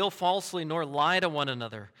 nor deal falsely, nor lie to one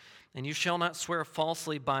another, and you shall not swear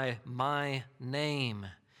falsely by my name,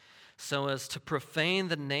 so as to profane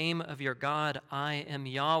the name of your God. I am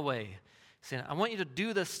Yahweh." Saying, I want you to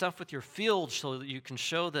do this stuff with your field so that you can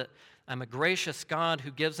show that I'm a gracious God who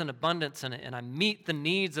gives in abundance, and I meet the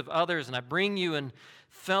needs of others, and I bring you in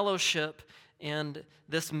fellowship. And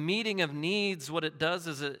this meeting of needs, what it does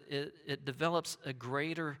is it develops a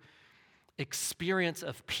greater experience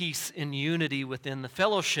of peace and unity within the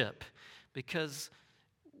fellowship, because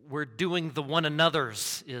we're doing the one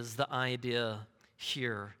another's is the idea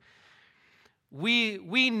here.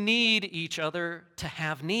 We need each other to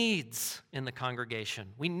have needs in the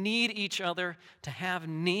congregation. We need each other to have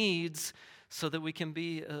needs so that we can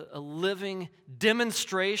be a living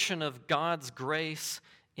demonstration of God's grace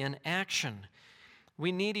in action.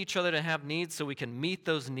 We need each other to have needs so we can meet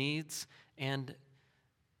those needs and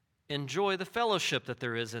enjoy the fellowship that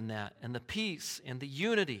there is in that, and the peace and the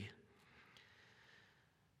unity.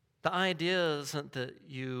 The idea isn't that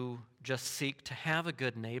you just seek to have a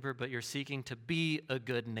good neighbor, but you're seeking to be a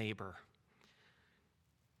good neighbor.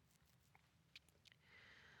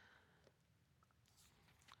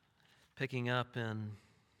 Picking up in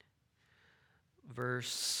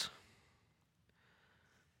verse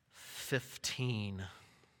 15,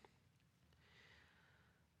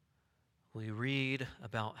 we read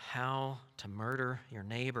about how to murder your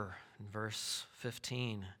neighbor in verse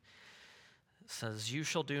 15. It says, "You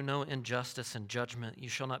shall do no injustice in judgment. You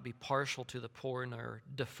shall not be partial to the poor, nor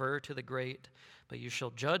defer to the great, but you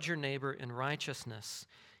shall judge your neighbor in righteousness.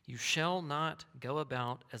 You shall not go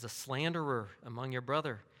about as a slanderer among your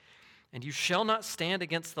brother, and you shall not stand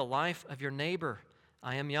against the life of your neighbor.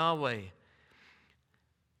 I am Yahweh."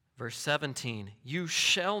 Verse 17, "You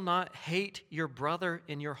shall not hate your brother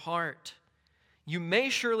in your heart. You may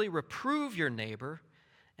surely reprove your neighbor,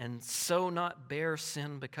 and so not bear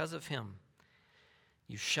sin because of him.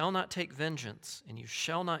 You shall not take vengeance, and you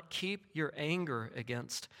shall not keep your anger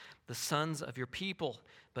against the sons of your people,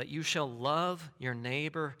 but you shall love your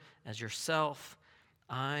neighbor as yourself.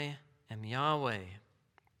 I am Yahweh."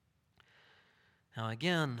 Now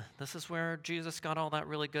again, this is where Jesus got all that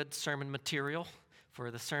really good sermon material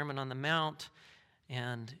for the Sermon on the Mount.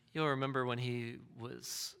 And you'll remember when he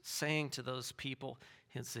was saying to those people,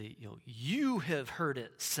 he'd say, "You have heard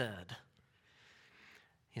it said."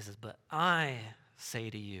 He says, "But I say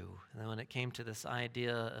to you." And then when it came to this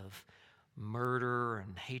idea of murder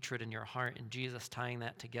and hatred in your heart, and Jesus tying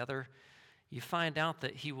that together, you find out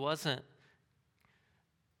that he wasn't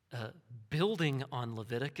building on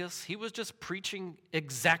Leviticus. He was just preaching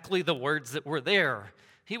exactly the words that were there.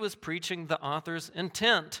 He was preaching the author's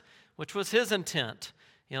intent, which was his intent.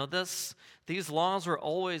 These laws were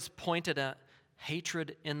always pointed at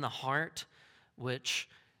hatred in the heart, which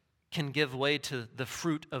can give way to the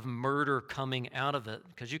fruit of murder coming out of it,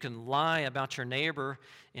 because you can lie about your neighbor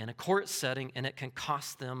in a court setting and it can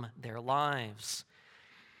cost them their lives.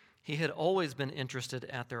 He had always been interested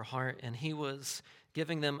at their heart, and he was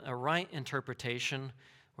giving them a right interpretation,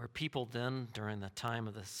 where people then, during the time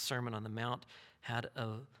of the Sermon on the Mount, had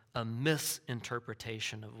a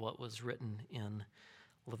misinterpretation of what was written in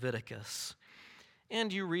Leviticus.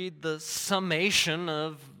 And you read the summation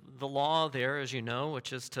of the law there, as you know,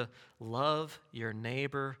 which is to love your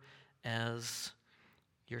neighbor as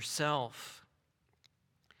yourself.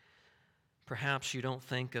 Perhaps you don't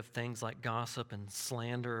think of things like gossip and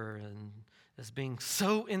slander and as being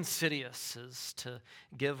so insidious as to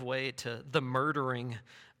give way to the murdering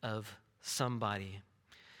of somebody.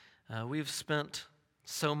 We've spent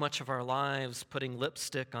so much of our lives putting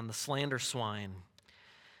lipstick on the slander swine.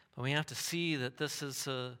 But we have to see that this is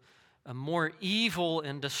a more evil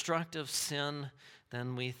and destructive sin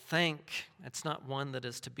than we think. It's not one that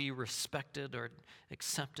is to be respected or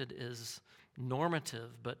accepted as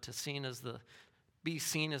normative, but be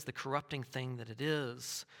seen as the corrupting thing that it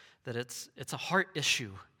is. That it's a heart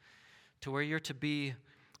issue, to where you're to be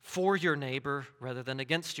for your neighbor rather than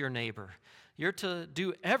against your neighbor. You're to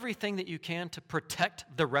do everything that you can to protect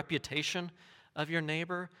the reputation of your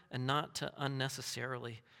neighbor and not to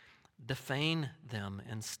unnecessarily defame them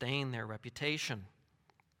and stain their reputation.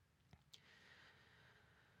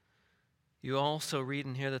 You also read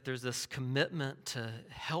in here that there's this commitment to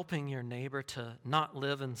helping your neighbor to not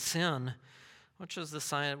live in sin, which is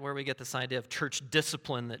where we get this idea of church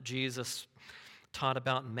discipline that Jesus taught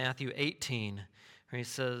about in Matthew 18, where he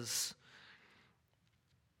says,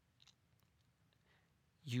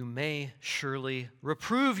 "You may surely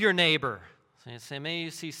reprove your neighbor." So you say, maybe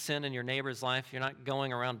you see sin in your neighbor's life. You're not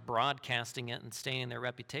going around broadcasting it and staining their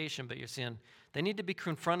reputation, but you're seeing they need to be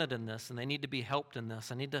confronted in this and they need to be helped in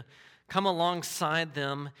this. I need to come alongside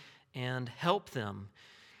them and help them.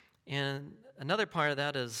 And another part of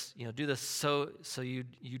that is, do this so you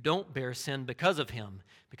don't bear sin because of him.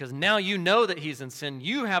 Because now you know that he's in sin.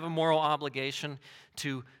 You have a moral obligation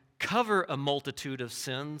to cover a multitude of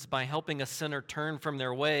sins by helping a sinner turn from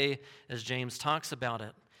their way, as James talks about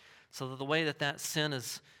it. So that the way that sin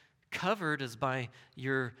is covered is by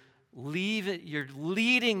you're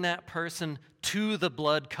leading that person to the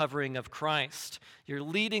blood covering of Christ. You're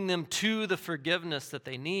leading them to the forgiveness that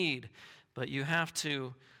they need, but you have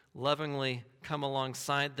to lovingly come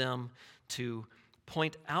alongside them to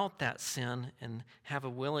point out that sin and have a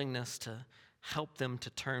willingness to help them to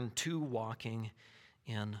turn to walking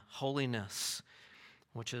in holiness,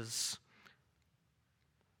 which is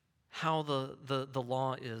how the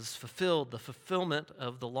law is fulfilled. The fulfillment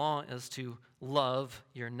of the law is to love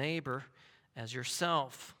your neighbor as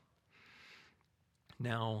yourself.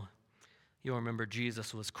 Now, you'll remember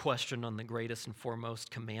Jesus was questioned on the greatest and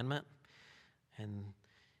foremost commandment, and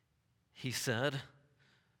he said,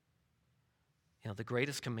 the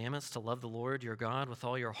greatest commandment is to love the Lord your God with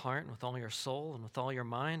all your heart and with all your soul and with all your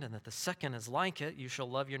mind, and that the second is like it, you shall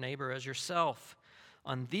love your neighbor as yourself.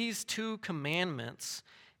 On these two commandments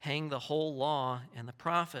hang the whole law and the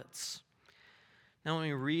prophets. Now, when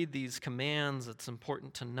we read these commands, it's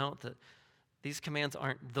important to note that these commands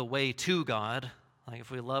aren't the way to God. Like if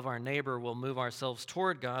we love our neighbor, we'll move ourselves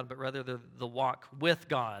toward God, but rather the walk with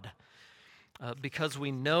God. Because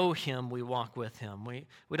we know him, we walk with him. We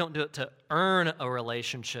don't do it to earn a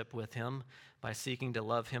relationship with him by seeking to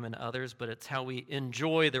love him and others, but it's how we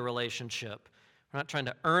enjoy the relationship. We're not trying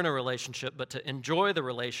to earn a relationship, but to enjoy the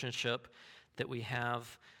relationship that we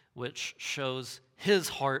have, which shows his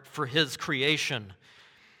heart for his creation.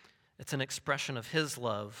 It's an expression of his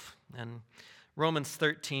love. And Romans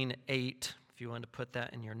 13:8, if you want to put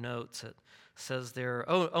that in your notes, it says there,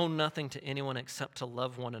 owe nothing to anyone except to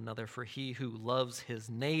love one another, for he who loves his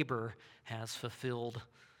neighbor has fulfilled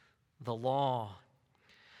the law.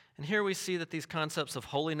 And here we see that these concepts of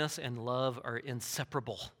holiness and love are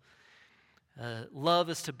inseparable. Love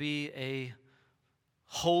is to be a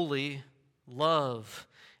holy love.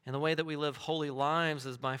 And the way that we live holy lives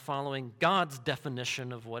is by following God's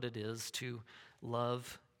definition of what it is to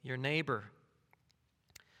love your neighbor.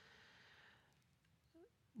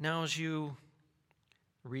 Now, as you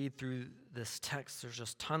read through this text, there's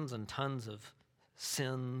just tons and tons of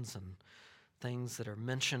sins and things that are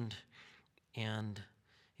mentioned. And,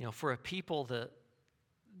 for a people that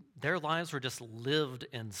their lives were just lived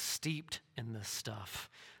and steeped in this stuff,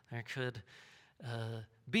 there could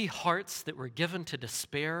be hearts that were given to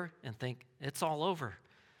despair and think, it's all over.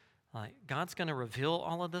 Like, God's going to reveal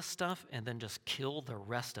all of this stuff and then just kill the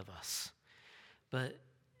rest of us. But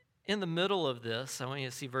in the middle of this, I want you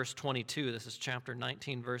to see verse 22. This is chapter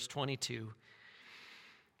 19, verse 22.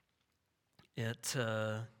 It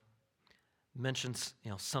mentions,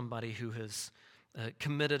 somebody who has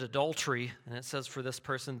committed adultery, and it says for this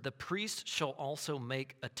person, the priest shall also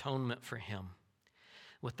make atonement for him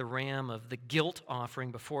with the ram of the guilt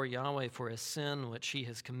offering before Yahweh for his sin which he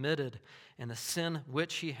has committed, and the sin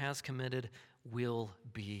which he has committed will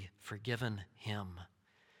be forgiven him.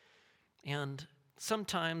 And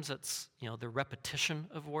sometimes it's, the repetition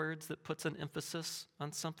of words that puts an emphasis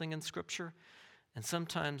on something in Scripture, and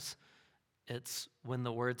sometimes it's when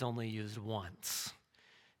the word's only used once.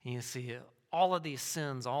 And you see all of these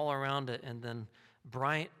sins all around it, and then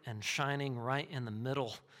bright and shining right in the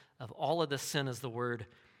middle of all of this sin is the word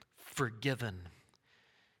forgiven.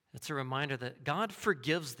 It's a reminder that God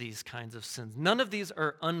forgives these kinds of sins. None of these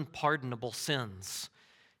are unpardonable sins.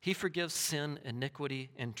 He forgives sin,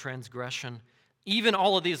 iniquity, and transgression, even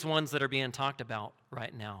all of these ones that are being talked about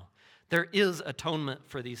right now. There is atonement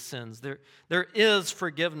for these sins. There is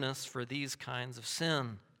forgiveness for these kinds of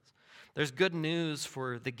sins. There's good news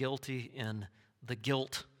for the guilty in the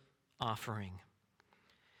guilt offering.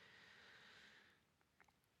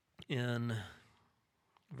 In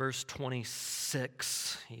verse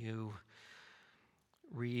 26, you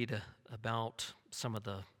read about some of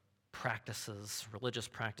the practices, religious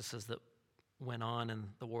practices that went on in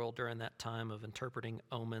the world during that time of interpreting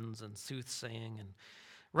omens and soothsaying and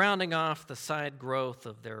rounding off the side growth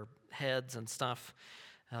of their heads and stuff,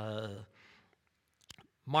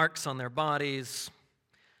 marks on their bodies,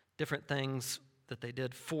 different things that they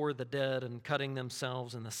did for the dead and cutting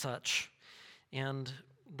themselves and the such. And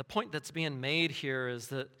the point that's being made here is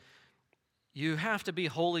that you have to be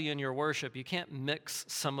holy in your worship. You can't mix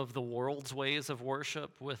some of the world's ways of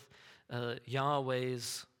worship with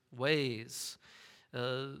Yahweh's ways.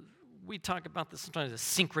 We talk about this sometimes as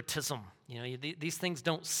syncretism. These things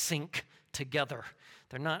don't sync together.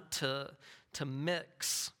 They're not to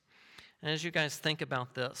mix. And as you guys think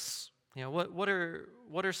about this, what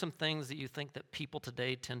are some things that you think that people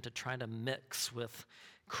today tend to try to mix with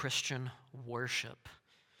Christian worship?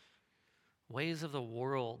 Ways of the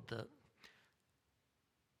world that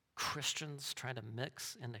Christians try to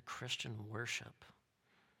mix into Christian worship.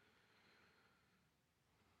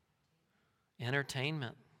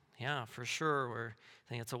 Entertainment. Yeah, for sure. I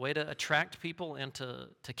think it's a way to attract people and to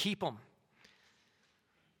keep them.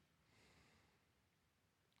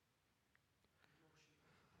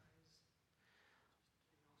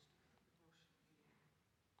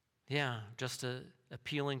 Yeah, just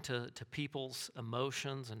appealing to people's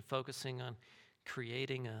emotions and focusing on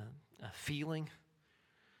creating a feeling.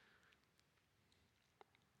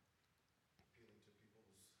 Appealing to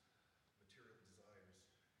people's material desires, happiness, good health in this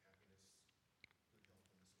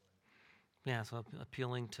life. Yeah, so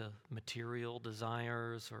appealing to material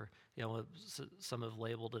desires, or some have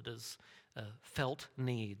labeled it as felt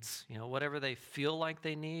needs. Whatever they feel like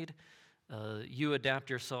they need, you adapt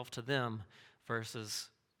yourself to them versus.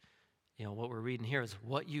 What we're reading here is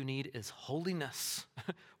what you need is holiness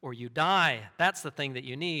or you die. That's the thing that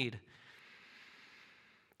you need.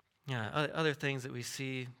 Yeah, other things that we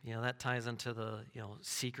see, that ties into the,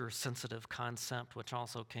 seeker-sensitive concept, which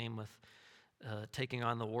also came with taking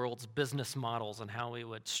on the world's business models and how we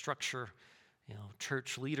would structure,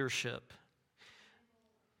 church leadership.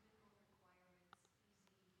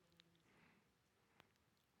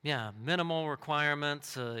 Yeah, minimal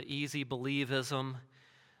requirements, easy believism.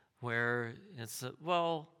 Where it's,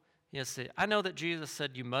 I know that Jesus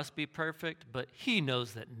said you must be perfect, but he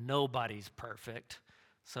knows that nobody's perfect.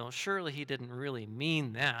 So surely he didn't really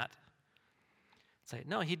mean that. Say,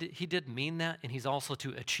 no, he did mean that, and he's also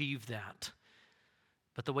to achieve that.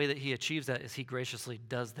 But the way that he achieves that is he graciously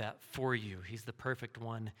does that for you. He's the perfect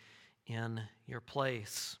one in your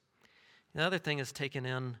place. The other thing is taking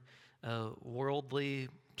in worldly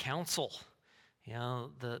counsel.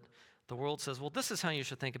 That the world says, well, this is how you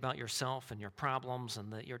should think about yourself and your problems,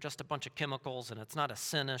 and that you're just a bunch of chemicals and it's not a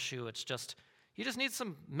sin issue. It's just, you just need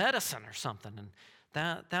some medicine or something, and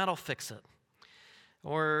that'll fix it.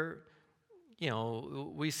 Or,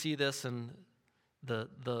 we see this in the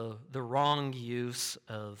wrong use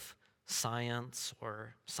of science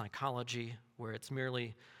or psychology, where it's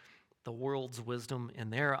merely the world's wisdom in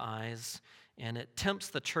their eyes, and it tempts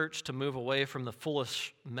the church to move away from the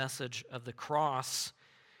foolish message of the cross,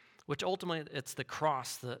 which ultimately it's the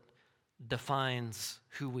cross that defines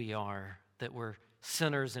who we are, that we're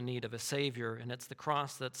sinners in need of a Savior, and it's the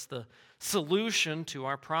cross that's the solution to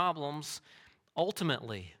our problems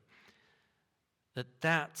ultimately.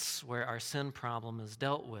 that's where our sin problem is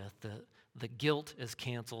dealt with. The guilt is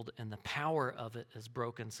canceled and the power of it is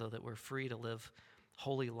broken so that we're free to live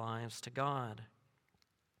holy lives to God.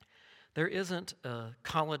 There isn't a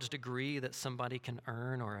college degree that somebody can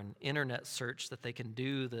earn or an internet search that they can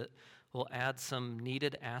do that will add some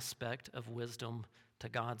needed aspect of wisdom to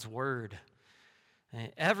God's Word.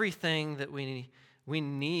 Everything that we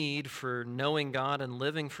need for knowing God and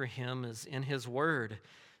living for Him is in His Word.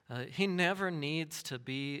 He never needs to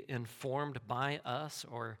be informed by us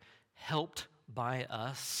or helped by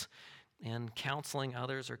us in counseling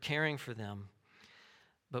others or caring for them.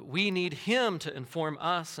 But we need Him to inform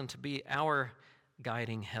us and to be our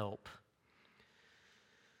guiding help.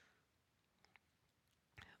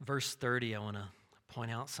 Verse 30, I want to point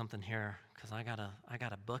out something here because I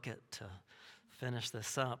gotta book it to finish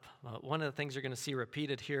this up. One of the things you're going to see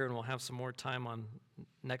repeated here, and we'll have some more time on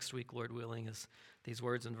next week, Lord willing, is these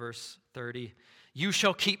words in verse 30. You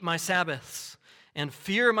shall keep my Sabbaths and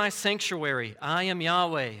fear my sanctuary. I am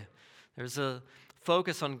Yahweh. There's a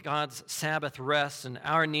focus on God's Sabbath rest and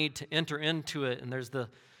our need to enter into it. And there's the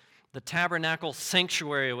tabernacle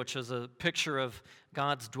sanctuary, which is a picture of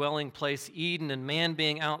God's dwelling place, Eden, and man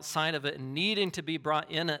being outside of it and needing to be brought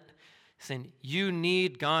in it. Saying, you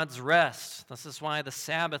need God's rest. This is why the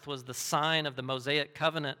Sabbath was the sign of the Mosaic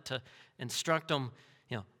covenant to instruct them,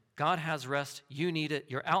 God has rest, you need it,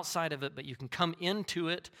 you're outside of it, but you can come into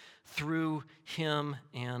it through Him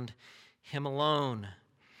and Him alone.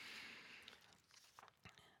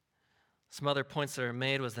 Some other points that are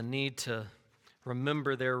made was the need to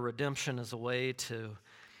remember their redemption as a way to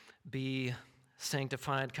be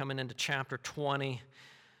sanctified. Coming into chapter 20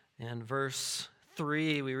 and verse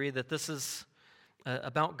 3, we read that this is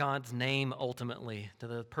about God's name ultimately, to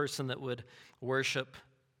the person that would worship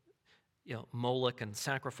Moloch and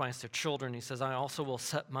sacrifice their children. He says, I also will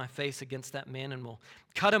set my face against that man and will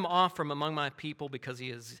cut him off from among my people because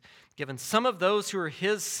he has given some of those who are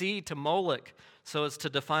his seed to Moloch so as to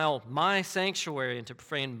defile my sanctuary and to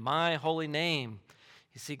profane my holy name.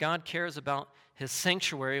 You see, God cares about His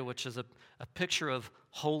sanctuary, which is a picture of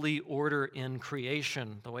holy order in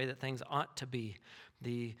creation, the way that things ought to be,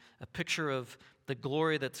 a picture of the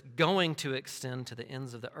glory that's going to extend to the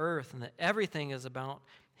ends of the earth, and that everything is about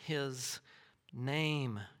His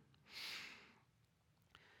name.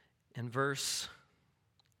 In verses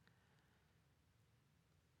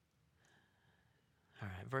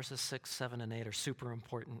 6, 7, and 8 are super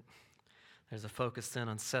important. There's a focus then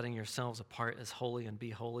on setting yourselves apart as holy and be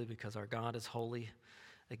holy because our God is holy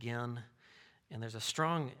again. And there's a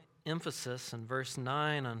strong emphasis in verse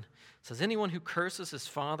 9 on, it says, anyone who curses his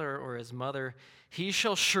father or his mother, he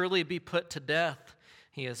shall surely be put to death.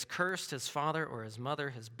 He has cursed his father or his mother,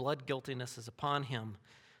 his blood guiltiness is upon him.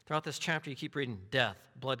 Throughout this chapter, you keep reading death,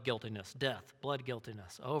 blood guiltiness,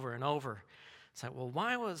 over and over. It's like, well,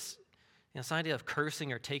 why was this idea of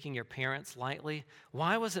cursing or taking your parents lightly,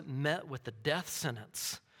 why was it met with the death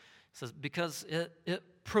sentence? It says, because it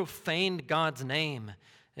profaned God's name.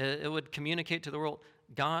 It would communicate to the world,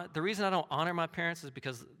 God, the reason I don't honor my parents is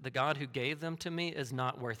because the God who gave them to me is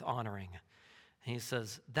not worth honoring. And he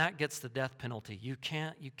says, that gets the death penalty. You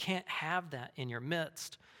can't have that in your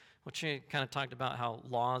midst. Which you kind of talked about how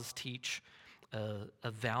laws teach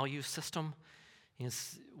a value system.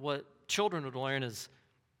 What children would learn is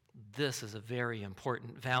this is a very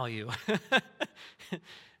important value.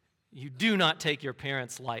 You do not take your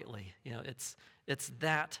parents lightly. It's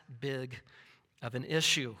that big of an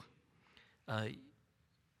issue.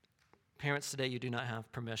 Parents today, you do not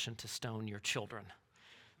have permission to stone your children.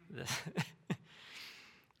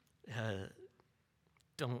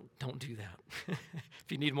 Don't do that.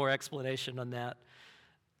 If you need more explanation on that,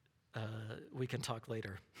 we can talk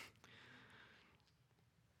later.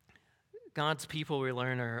 God's people, we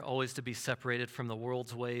learn, are always to be separated from the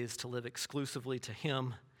world's ways, to live exclusively to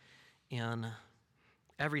Him in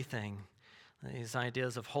everything. These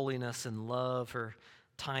ideas of holiness and love are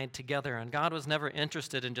tied together, and God was never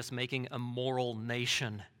interested in just making a moral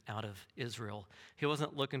nation out of Israel. He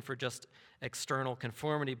wasn't looking for just external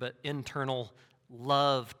conformity, but internal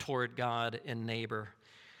love toward God and neighbor,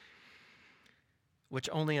 which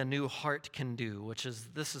only a new heart can do,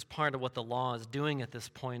 this is part of what the law is doing at this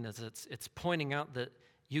point, is it's pointing out that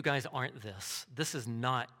you guys aren't this. This is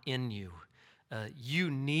not in you. You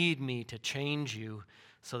need me to change you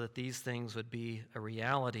so that these things would be a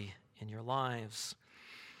reality in your lives.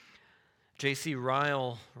 J.C.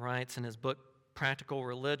 Ryle writes in his book, Practical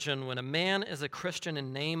Religion, when a man is a Christian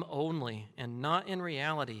in name only and not in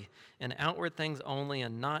reality, in outward things only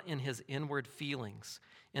and not in his inward feelings,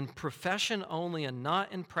 in profession only and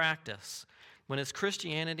not in practice, when his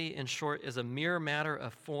Christianity, in short, is a mere matter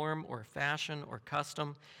of form or fashion or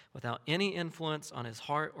custom without any influence on his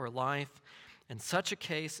heart or life, in such a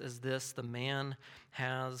case as this, the man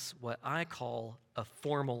has what I call a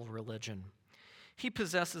formal religion. He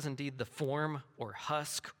possesses indeed the form or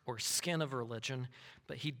husk or skin of religion,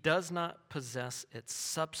 but he does not possess its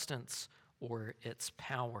substance or its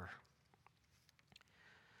power.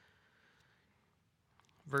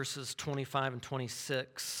 Verses 25 and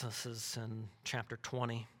 26, this is in chapter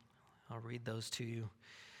 20. I'll read those to you.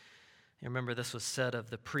 You remember this was said of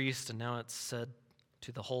the priest, and now it's said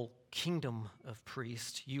to the whole kingdom of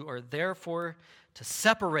priests. You are therefore to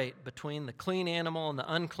separate between the clean animal and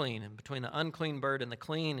the unclean, and between the unclean bird and the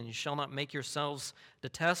clean, and you shall not make yourselves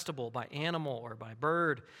detestable by animal or by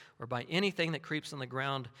bird or by anything that creeps on the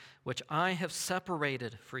ground, which I have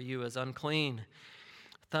separated for you as unclean.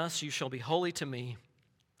 Thus you shall be holy to me,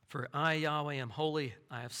 for I, Yahweh, am holy.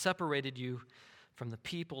 I have separated you from the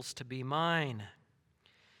peoples to be mine.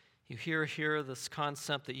 You hear here this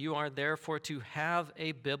concept that you are therefore to have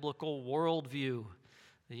a biblical worldview.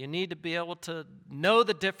 That you need to be able to know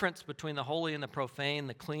the difference between the holy and the profane,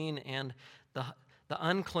 the clean and the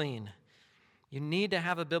unclean. You need to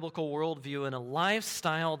have a biblical worldview and a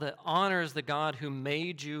lifestyle that honors the God who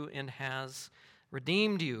made you and has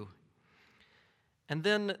redeemed you. And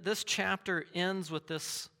then this chapter ends with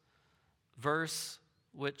this verse,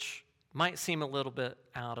 which might seem a little bit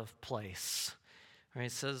out of place. Right,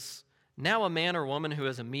 it says, now a man or woman who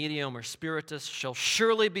is a medium or spiritist shall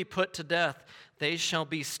surely be put to death. They shall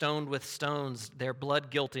be stoned with stones. Their blood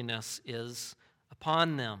guiltiness is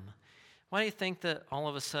upon them. Why do you think that all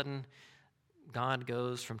of a sudden God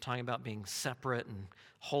goes from talking about being separate and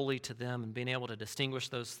holy to them and being able to distinguish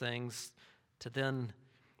those things to then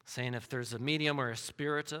saying if there's a medium or a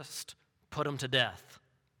spiritist, put them to death?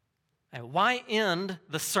 And why end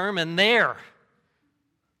the sermon there?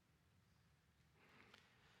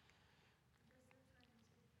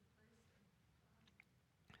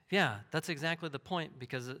 Yeah, that's exactly the point,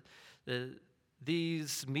 because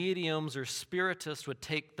these mediums or spiritists would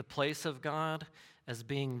take the place of God as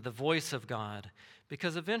being the voice of God.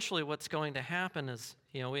 Because eventually what's going to happen is,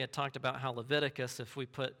 we had talked about how Leviticus, if we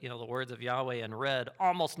put, the words of Yahweh in red,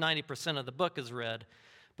 almost 90% of the book is red.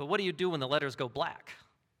 But what do you do when the letters go black?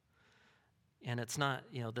 And it's not,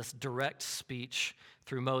 this direct speech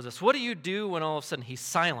through Moses. What do you do when all of a sudden he's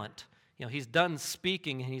silent? He's done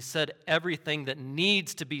speaking and he said everything that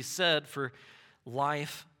needs to be said for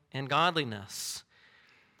life and godliness.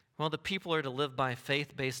 Well, the people are to live by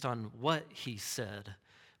faith based on what he said.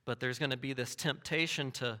 But there's going to be this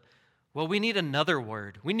temptation to, we need another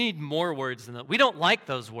word. We need more words than that. We don't like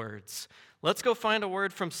those words. Let's go find a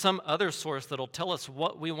word from some other source that'll tell us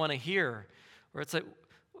what we want to hear. Or it's like,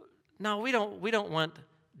 no, we don't want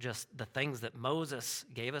just the things that Moses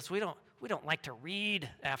gave us. We don't like to read,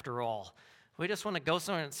 after all. We just want to go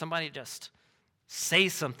somewhere and somebody just say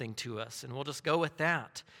something to us, and we'll just go with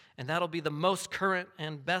that. And that'll be the most current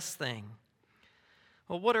and best thing.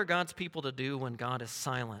 Well, what are God's people to do when God is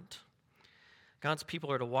silent? God's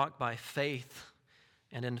people are to walk by faith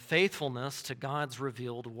and in faithfulness to God's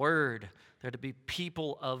revealed word. They're to be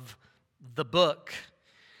people of the book.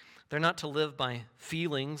 They're not to live by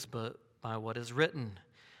feelings, but by what is written.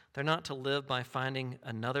 They're not to live by finding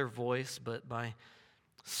another voice, but by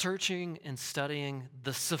searching and studying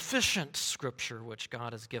the sufficient scripture which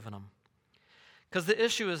God has given them. Because the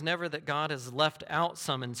issue is never that God has left out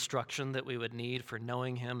some instruction that we would need for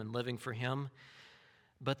knowing him and living for him,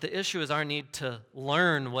 but the issue is our need to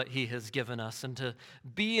learn what he has given us and to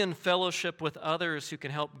be in fellowship with others who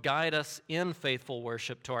can help guide us in faithful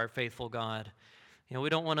worship to our faithful God. We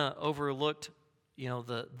don't want to overlook,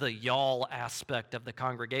 the y'all aspect of the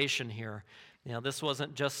congregation here. This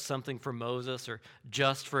wasn't just something for Moses or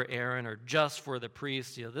just for Aaron or just for the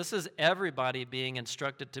priests. This is everybody being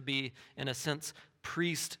instructed to be, in a sense,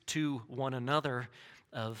 priest to one another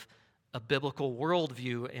of a biblical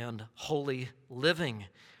worldview and holy living.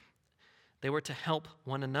 They were to help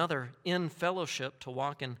one another in fellowship to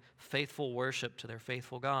walk in faithful worship to their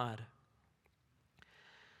faithful God.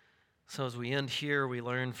 So as we end here, we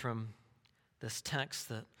learn from this text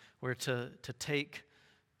that we're to take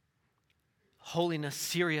holiness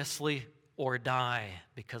seriously or die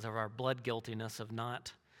because of our blood guiltiness of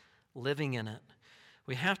not living in it.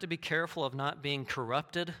 We have to be careful of not being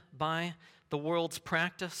corrupted by the world's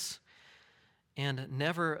practice and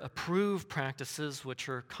never approve practices which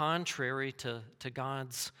are contrary to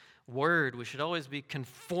God's word. We should always be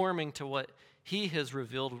conforming to what he has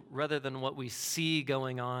revealed rather than what we see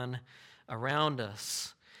going on around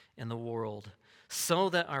us in the world, so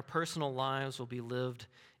that our personal lives will be lived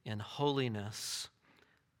in holiness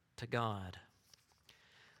to God.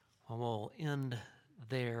 Well, we'll end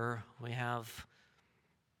there. We have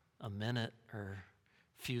a minute or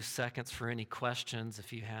a few seconds for any questions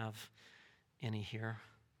if you have any here.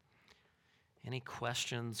 Any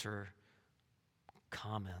questions or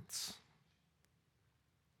comments?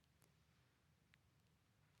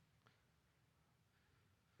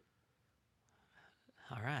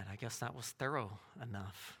 All right, I guess that was thorough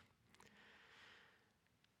enough.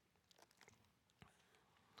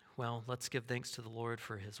 Well, let's give thanks to the Lord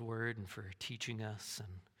for his word and for teaching us,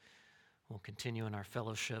 and we'll continue in our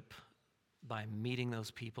fellowship by meeting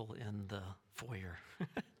those people in the foyer.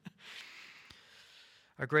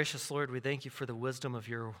 Our gracious Lord, we thank you for the wisdom of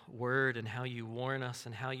your word and how you warn us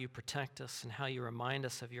and how you protect us and how you remind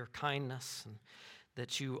us of your kindness and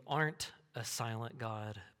that you aren't a silent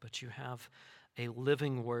God, but you have a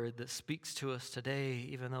living word that speaks to us today,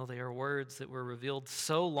 even though they are words that were revealed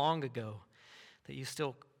so long ago, that you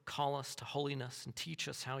still call us to holiness and teach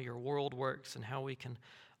us how your world works and how we can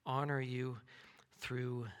honor you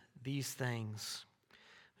through these things.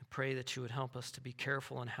 We pray that you would help us to be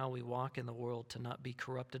careful in how we walk in the world, to not be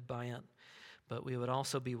corrupted by it, but we would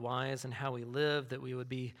also be wise in how we live, that we would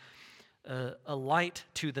be a light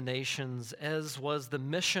to the nations, as was the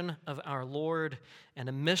mission of our Lord, and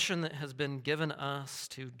a mission that has been given us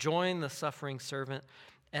to join the suffering servant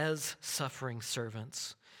as suffering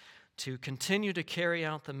servants, to continue to carry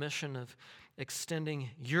out the mission of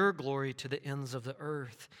extending your glory to the ends of the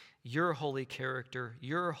earth, your holy character,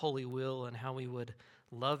 your holy will, and how we would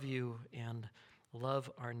love you and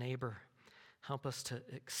love our neighbor. Help us to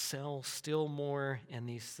excel still more in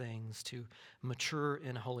these things, to mature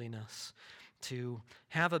in holiness, to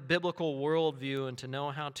have a biblical worldview and to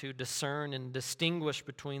know how to discern and distinguish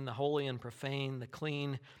between the holy and profane, the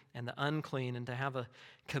clean and the unclean, and to have a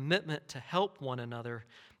commitment to help one another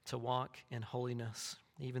to walk in holiness,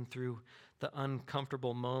 even through the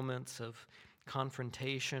uncomfortable moments of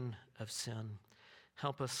confrontation of sin.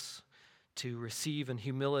 Help us to receive in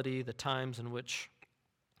humility the times in which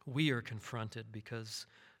we are confronted because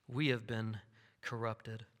we have been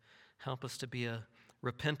corrupted. Help us to be a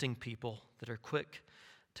repenting people that are quick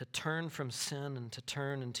to turn from sin and to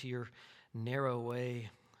turn into your narrow way,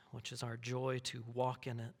 which is our joy to walk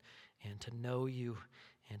in it and to know you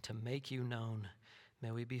and to make you known.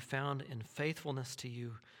 May we be found in faithfulness to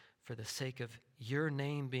you for the sake of your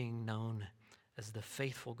name being known as the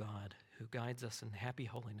faithful God who guides us in happy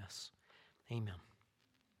holiness. Amen.